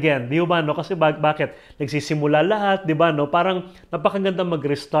begin again. Di ba, no? Kasi bakit? Nagsisimula lahat, di ba, no? Parang napakaganda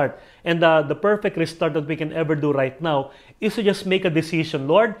mag-restart. And the perfect restart that we can ever do right now is to just make a decision.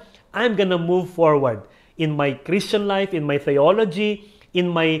 Lord, I'm gonna move forward in my Christian life, in my theology,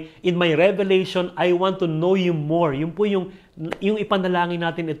 in my revelation. I want to know you more. Yun po yung ipanalangin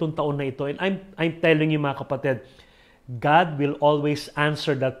natin itong taon na ito. And I'm telling you mga kapatid, God will always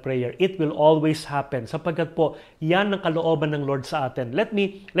answer that prayer. It will always happen. Sapagkat po, yan ang kalooban ng Lord sa atin. Let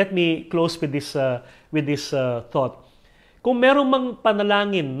me close with this thought. Kung merong mang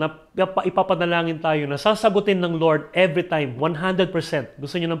panalangin na ipapanalangin tayo na sasagutin ng Lord every time, 100%.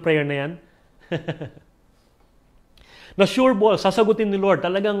 Gusto niyo ng prayer na yan? Na sure ball, sasagutin ni Lord.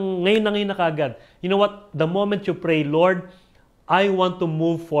 Talagang ngayon na kagad. You know what? The moment you pray, Lord, I want to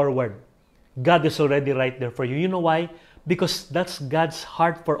move forward. God is already right there for you. You know why? Because that's God's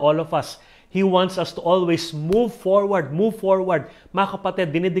heart for all of us. He wants us to always move forward, move forward. Mga kapatid,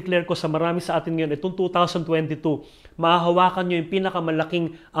 dinideclare ko sa marami sa atin ngayon, itong 2022, mahahawakan nyo yung pinakamalaking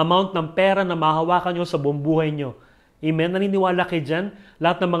amount ng pera na mahahawakan nyo sa buong buhay nyo. Amen? Naniniwala kayo dyan?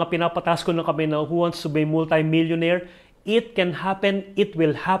 Lahat ng mga pinapatas ko ng kami na who wants to be multi-millionaire, it can happen, it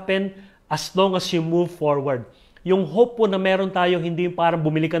will happen as long as you move forward. Yung hope po na meron tayo, hindi yung parang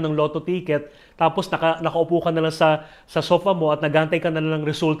bumili ka ng lotto ticket, tapos nakaupo ka na lang sa sofa mo at nagantay ka na lang ng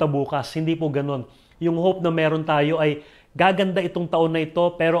resulta bukas. Hindi po ganun. Yung hope na meron tayo ay, gaganda itong taon na ito,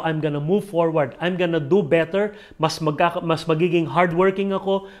 pero I'm gonna move forward. I'm gonna do better. Mas magiging hardworking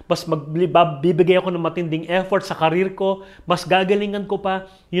ako. Mas bibigay ako ng matinding effort sa karir ko. Mas gagalingan ko pa.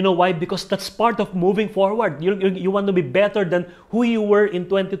 You know why? Because that's part of moving forward. You want to be better than who you were in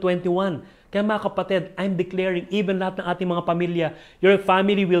 2021. Kaya mga kapatid, I'm declaring even lahat ng ating mga pamilya, your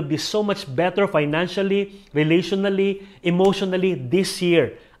family will be so much better financially, relationally, emotionally this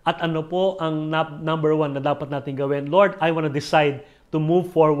year. At ano po ang number one na dapat natin gawin? Lord, I want to decide to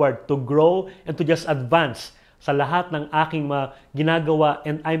move forward, to grow, and to just advance sa lahat ng aking ginagawa.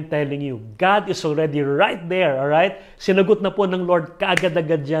 And I'm telling you, God is already right there, alright? Sinagot na po ng Lord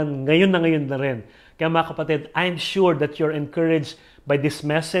kaagad-agad yan, ngayon na rin. Kaya mga kapatid, I'm sure that you're encouraged by this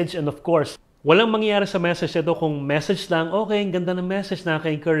message. And of course, walang mangyayari sa message ito kung message lang, okay, ang ganda ng message,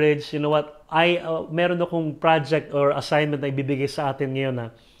 nakaka-encourage. You know what? Meron akong project or assignment na ibibigay sa atin ngayon na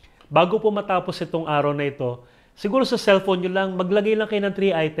bago po matapos itong araw na ito, siguro sa cellphone nyo lang, maglagay lang kayo ng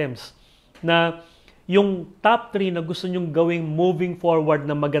 3 items na yung top 3 na gusto nyong gawing moving forward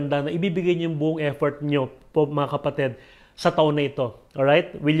na maganda, na ibibigay nyo yung buong effort nyo po mga kapatid sa taon na ito.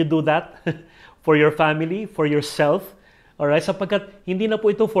 Alright? Will you do that? For your family, for yourself? Alright? Sapagkat hindi na po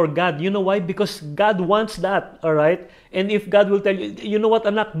ito for God. You know why? Because God wants that. Alright? And if God will tell you, you know what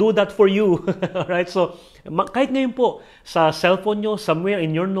anak, do that for you. Alright? So, kahit ngayon po, sa cellphone nyo, somewhere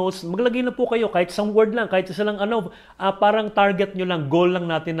in your notes, maglagay na po kayo, kahit isang word lang, kahit isa lang, parang target nyo lang, goal lang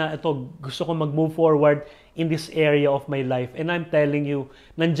natin na ito, gusto ko mag-move forward in this area of my life. And I'm telling you,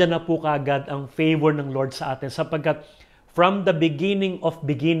 nandyan na po kaagad ang favor ng Lord sa atin. Sapagkat from the beginning of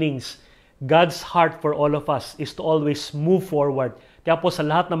beginnings, God's heart for all of us is to always move forward. Kaya po sa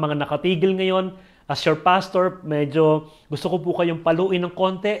lahat ng mga nakatigil ngayon, as your pastor, medyo gusto ko po kayong paluin ng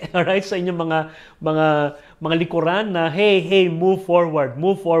konti, alright, sa inyong mga likuran na, hey, move forward,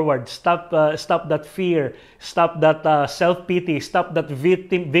 stop that fear, stop that self-pity, stop that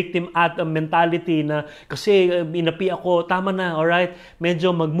victim mentality na, kasi inapi ako, tama na, alright,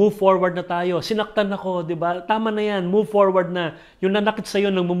 medyo mag-move forward na tayo, sinaktan ako, di ba, tama na yan, move forward na, yung nanakit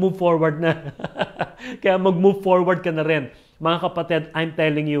sa'yo nang move forward na, kaya mag-move forward ka na rin. Mga kapatid, I'm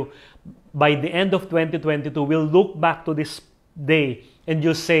telling you, by the end of 2022, we'll look back to this day and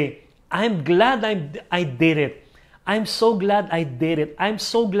you'll say, I'm glad I did it. I'm so glad I did it. I'm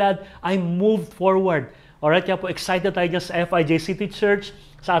so glad I moved forward. Alright, kaya po excited tayo dyan sa FIJ City Church,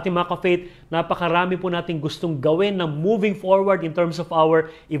 sa ating mga ka-faith. Napakarami po nating gustong gawin na moving forward in terms of our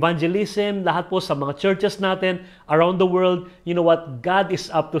evangelism, lahat po sa mga churches natin around the world. You know what? God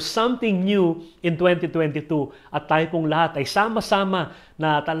is up to something new in 2022. At tayo pong lahat ay sama-sama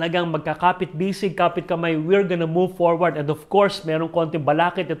na talagang magkakapit-bisig, kapit kamay. We're gonna move forward. And of course, merong konting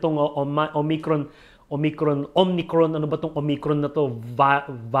balakit itong Omicron, ano ba itong Omicron na to?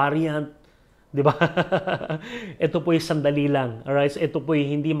 Variant. Di ba? Ito po yung sandali lang. Alright? So ito po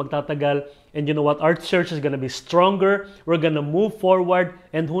yung hindi magtatagal. And you know what? Our church is gonna be stronger. We're gonna move forward.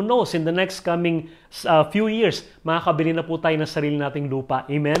 And who knows, in the next coming few years, makakabili na po tayo ng sarili nating lupa.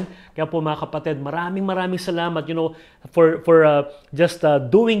 Amen? Kaya po mga kapatid, maraming salamat, you know, for just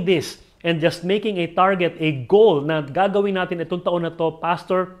doing this and just making a target, a goal na gagawin natin itong taon na to.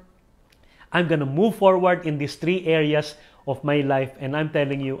 Pastor, I'm gonna move forward in these 3 areas of my life. And I'm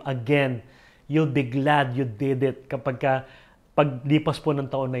telling you again, you'll be glad you did it kapag paglipas po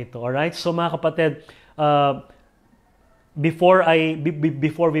ng taon na ito. Alright? So mga kapatid,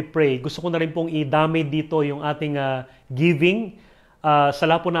 before we pray, gusto ko na rin pong idamay dito yung ating giving. Sa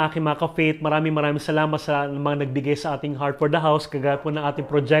lahat po ng aking mga ka-faith, maraming salamat sa mga nagbigay sa ating Heart for the House, kagaya po ng ating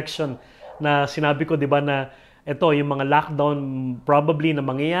projection na sinabi ko, di ba, na ito, yung mga lockdown probably na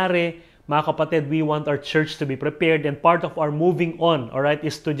mangyayari. Mga kapatid, we want our church to be prepared, and part of our moving on, alright,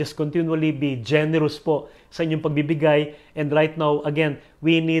 is to just continually be generous po sa inyong pagbibigay. And right now, again,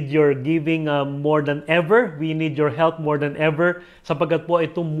 we need your giving more than ever. We need your help more than ever. Sapagkat po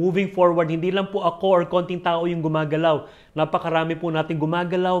itong moving forward, hindi lang po ako or konting tao yung gumagalaw. Napakarami po natin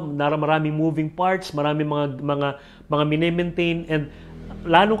gumagalaw, maraming moving parts, maraming mga mini-maintain, and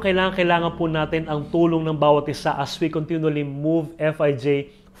lalong kailangan po natin ang tulong ng bawat isa as we continually move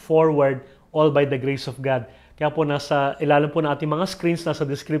FIJ forward, all by the grace of God. Kaya po nasa ilalim po ng ating mga screens, nasa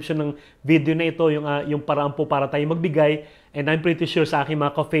description ng video na ito, yung paraan po para tayo magbigay. And I'm pretty sure sa aking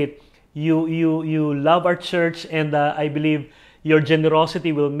mga ka-faith, you love our church, and I believe your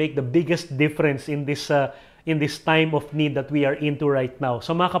generosity will make the biggest difference in this time of need that we are into right now.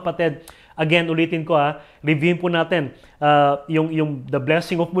 So mga kapatid, again, ulitin ko reviewin po natin yung the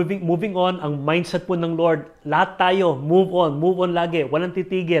blessing of moving on, ang mindset po ng Lord. Lahat tayo, move on lagi. Walang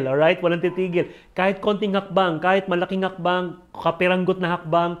titigil, alright? Walang titigil. Kahit konting hakbang, kahit malaking hakbang, kapiranggot na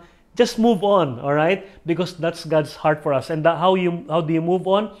hakbang, just move on, alright? Because that's God's heart for us. And how do you move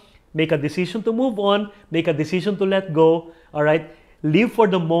on? Make a decision to move on, make a decision to let go, alright? Live for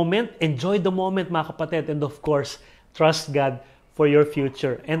the moment, enjoy the moment, mga kapatid, and of course, trust God for your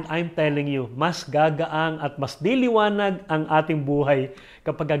future. And I'm telling you, mas gagaang at mas diliwanag ang ating buhay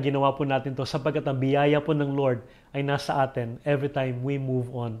kapag ginawa po natin to, sapagkat ang biyaya po ng Lord ay nasa atin every time we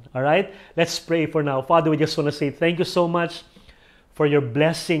move on. Alright? Let's pray for now. Father, we just want to say thank you so much for your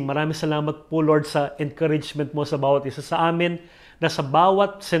blessing. Maraming salamat po, Lord, sa encouragement mo sa bawat isa sa amin, na sa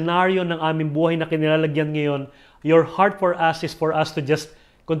bawat senaryo ng aming buhay na kinilalagyan ngayon, your heart for us is for us to just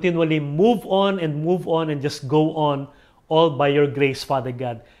continually move on and just go on, all by your grace, Father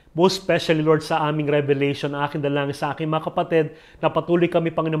God. Most especially, Lord, sa aming revelation, ang aking dalangin sa aking mga kapatid, na patuloy kami,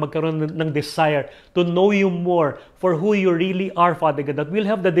 Panginoon, magkaroon ng desire to know you more for who you really are, Father God. That we'll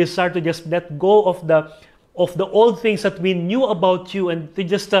have the desire to just let go of the old things that we knew about you, and to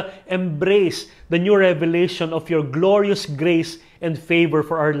just embrace the new revelation of your glorious grace and favor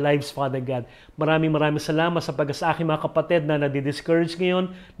for our lives, Father God. Maraming salamat sa sa aking mga kapatid na nadi-discourage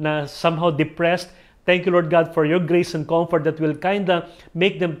ngayon, na somehow depressed. Thank you, Lord God, for your grace and comfort that will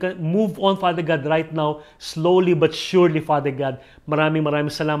make them move on, Father God, right now, slowly but surely, Father God. Maraming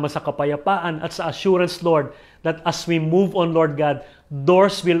salamat sa kapayapaan at sa assurance, Lord, that as we move on, Lord God,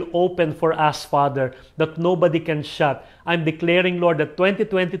 doors will open for us, Father, that nobody can shut. I'm declaring, Lord, that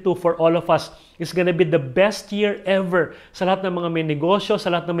 2022 for all of us is gonna be the best year ever. Sa lahat ng mga may negosyo,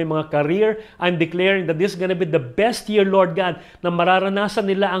 sa lahat ng may mga career, I'm declaring that this is gonna be the best year, Lord God, na mararanasan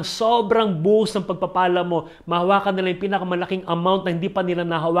nila ang sobrang buhos ng pagpapala mo. Mahawakan nila yung pinakamalaking amount na hindi pa nila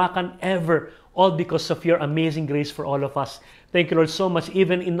nahawakan ever. All because of your amazing grace for all of us. Thank you, Lord, so much.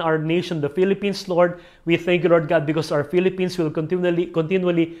 Even in our nation, the Philippines, Lord, we thank you, Lord God, because our Philippines will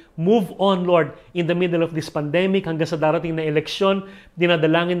continually move on, Lord, in the middle of this pandemic hanggang sa darating na eleksyon.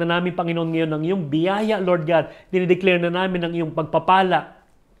 Dinadalangin na namin, Panginoon, ngayon ng iyong biyaya, Lord God. Dinideclare na namin ang iyong pagpapala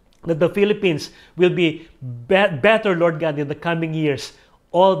that the Philippines will be better, Lord God, in the coming years,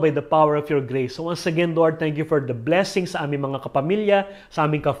 all by the power of your grace. So once again, Lord, thank you for the blessings sa aming mga kapamilya, sa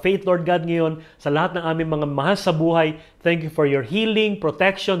aming ka-faith, Lord God, ngayon, sa lahat ng aming mga mahal sa buhay. Thank you for your healing,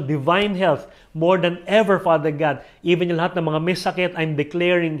 protection, divine health, more than ever, Father God. Even yung lahat ng mga may sakit, I'm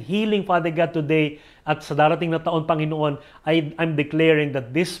declaring healing, Father God, today. At sa darating na taon, Panginoon, I'm declaring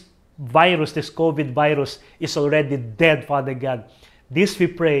that this virus, this COVID virus, is already dead, Father God. This we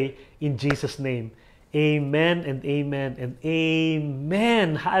pray in Jesus' name. Amen and amen and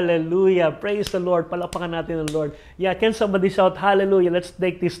amen. Hallelujah. Praise the Lord. Palakpakan natin ang Lord. Yeah, can somebody shout hallelujah? Let's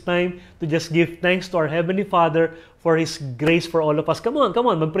take this time to just give thanks to our Heavenly Father for His grace for all of us. Come on.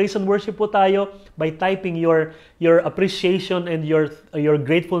 Mag-praise and worship po tayo by typing your appreciation and your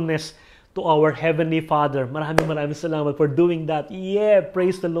gratefulness to our Heavenly Father. Maraming salamat for doing that. Yeah,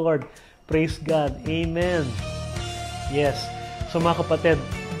 praise the Lord. Praise God. Amen. Yes. So mga kapatid,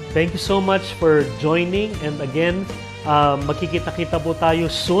 thank you so much for joining. And again, magkikita-kita po tayo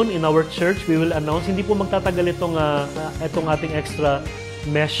soon in our church. We will announce. Hindi po magtatagal itong ating extra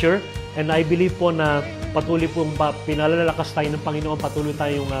measure. And I believe po na patuloy po pinalalakas tayo ng Panginoon. Patuloy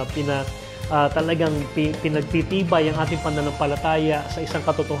tayong talagang pinagtitibay ang ating pananampalataya sa isang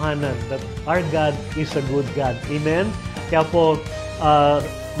katotohanan that our God is a good God. Amen? Kaya po,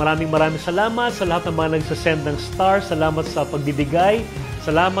 maraming salamat sa lahat ng mga nagsasend ng stars. Salamat sa pagbibigay.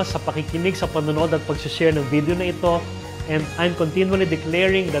 Salamat sa pakikinig, sa panonood at pag-share ng video na ito. And I'm continually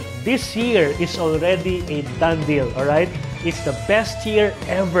declaring that this year is already a done deal. Alright? It's the best year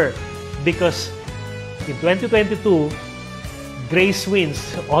ever. Because in 2022, grace wins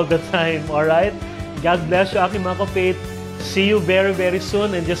all the time. Alright? God bless you, aking mga kapit. See you very, very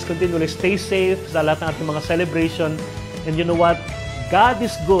soon. And just continually stay safe sa lahat ng ating mga celebration. And you know what? God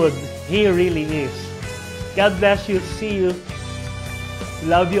is good. He really is. God bless you. See you.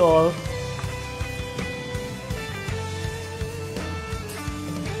 Love you all.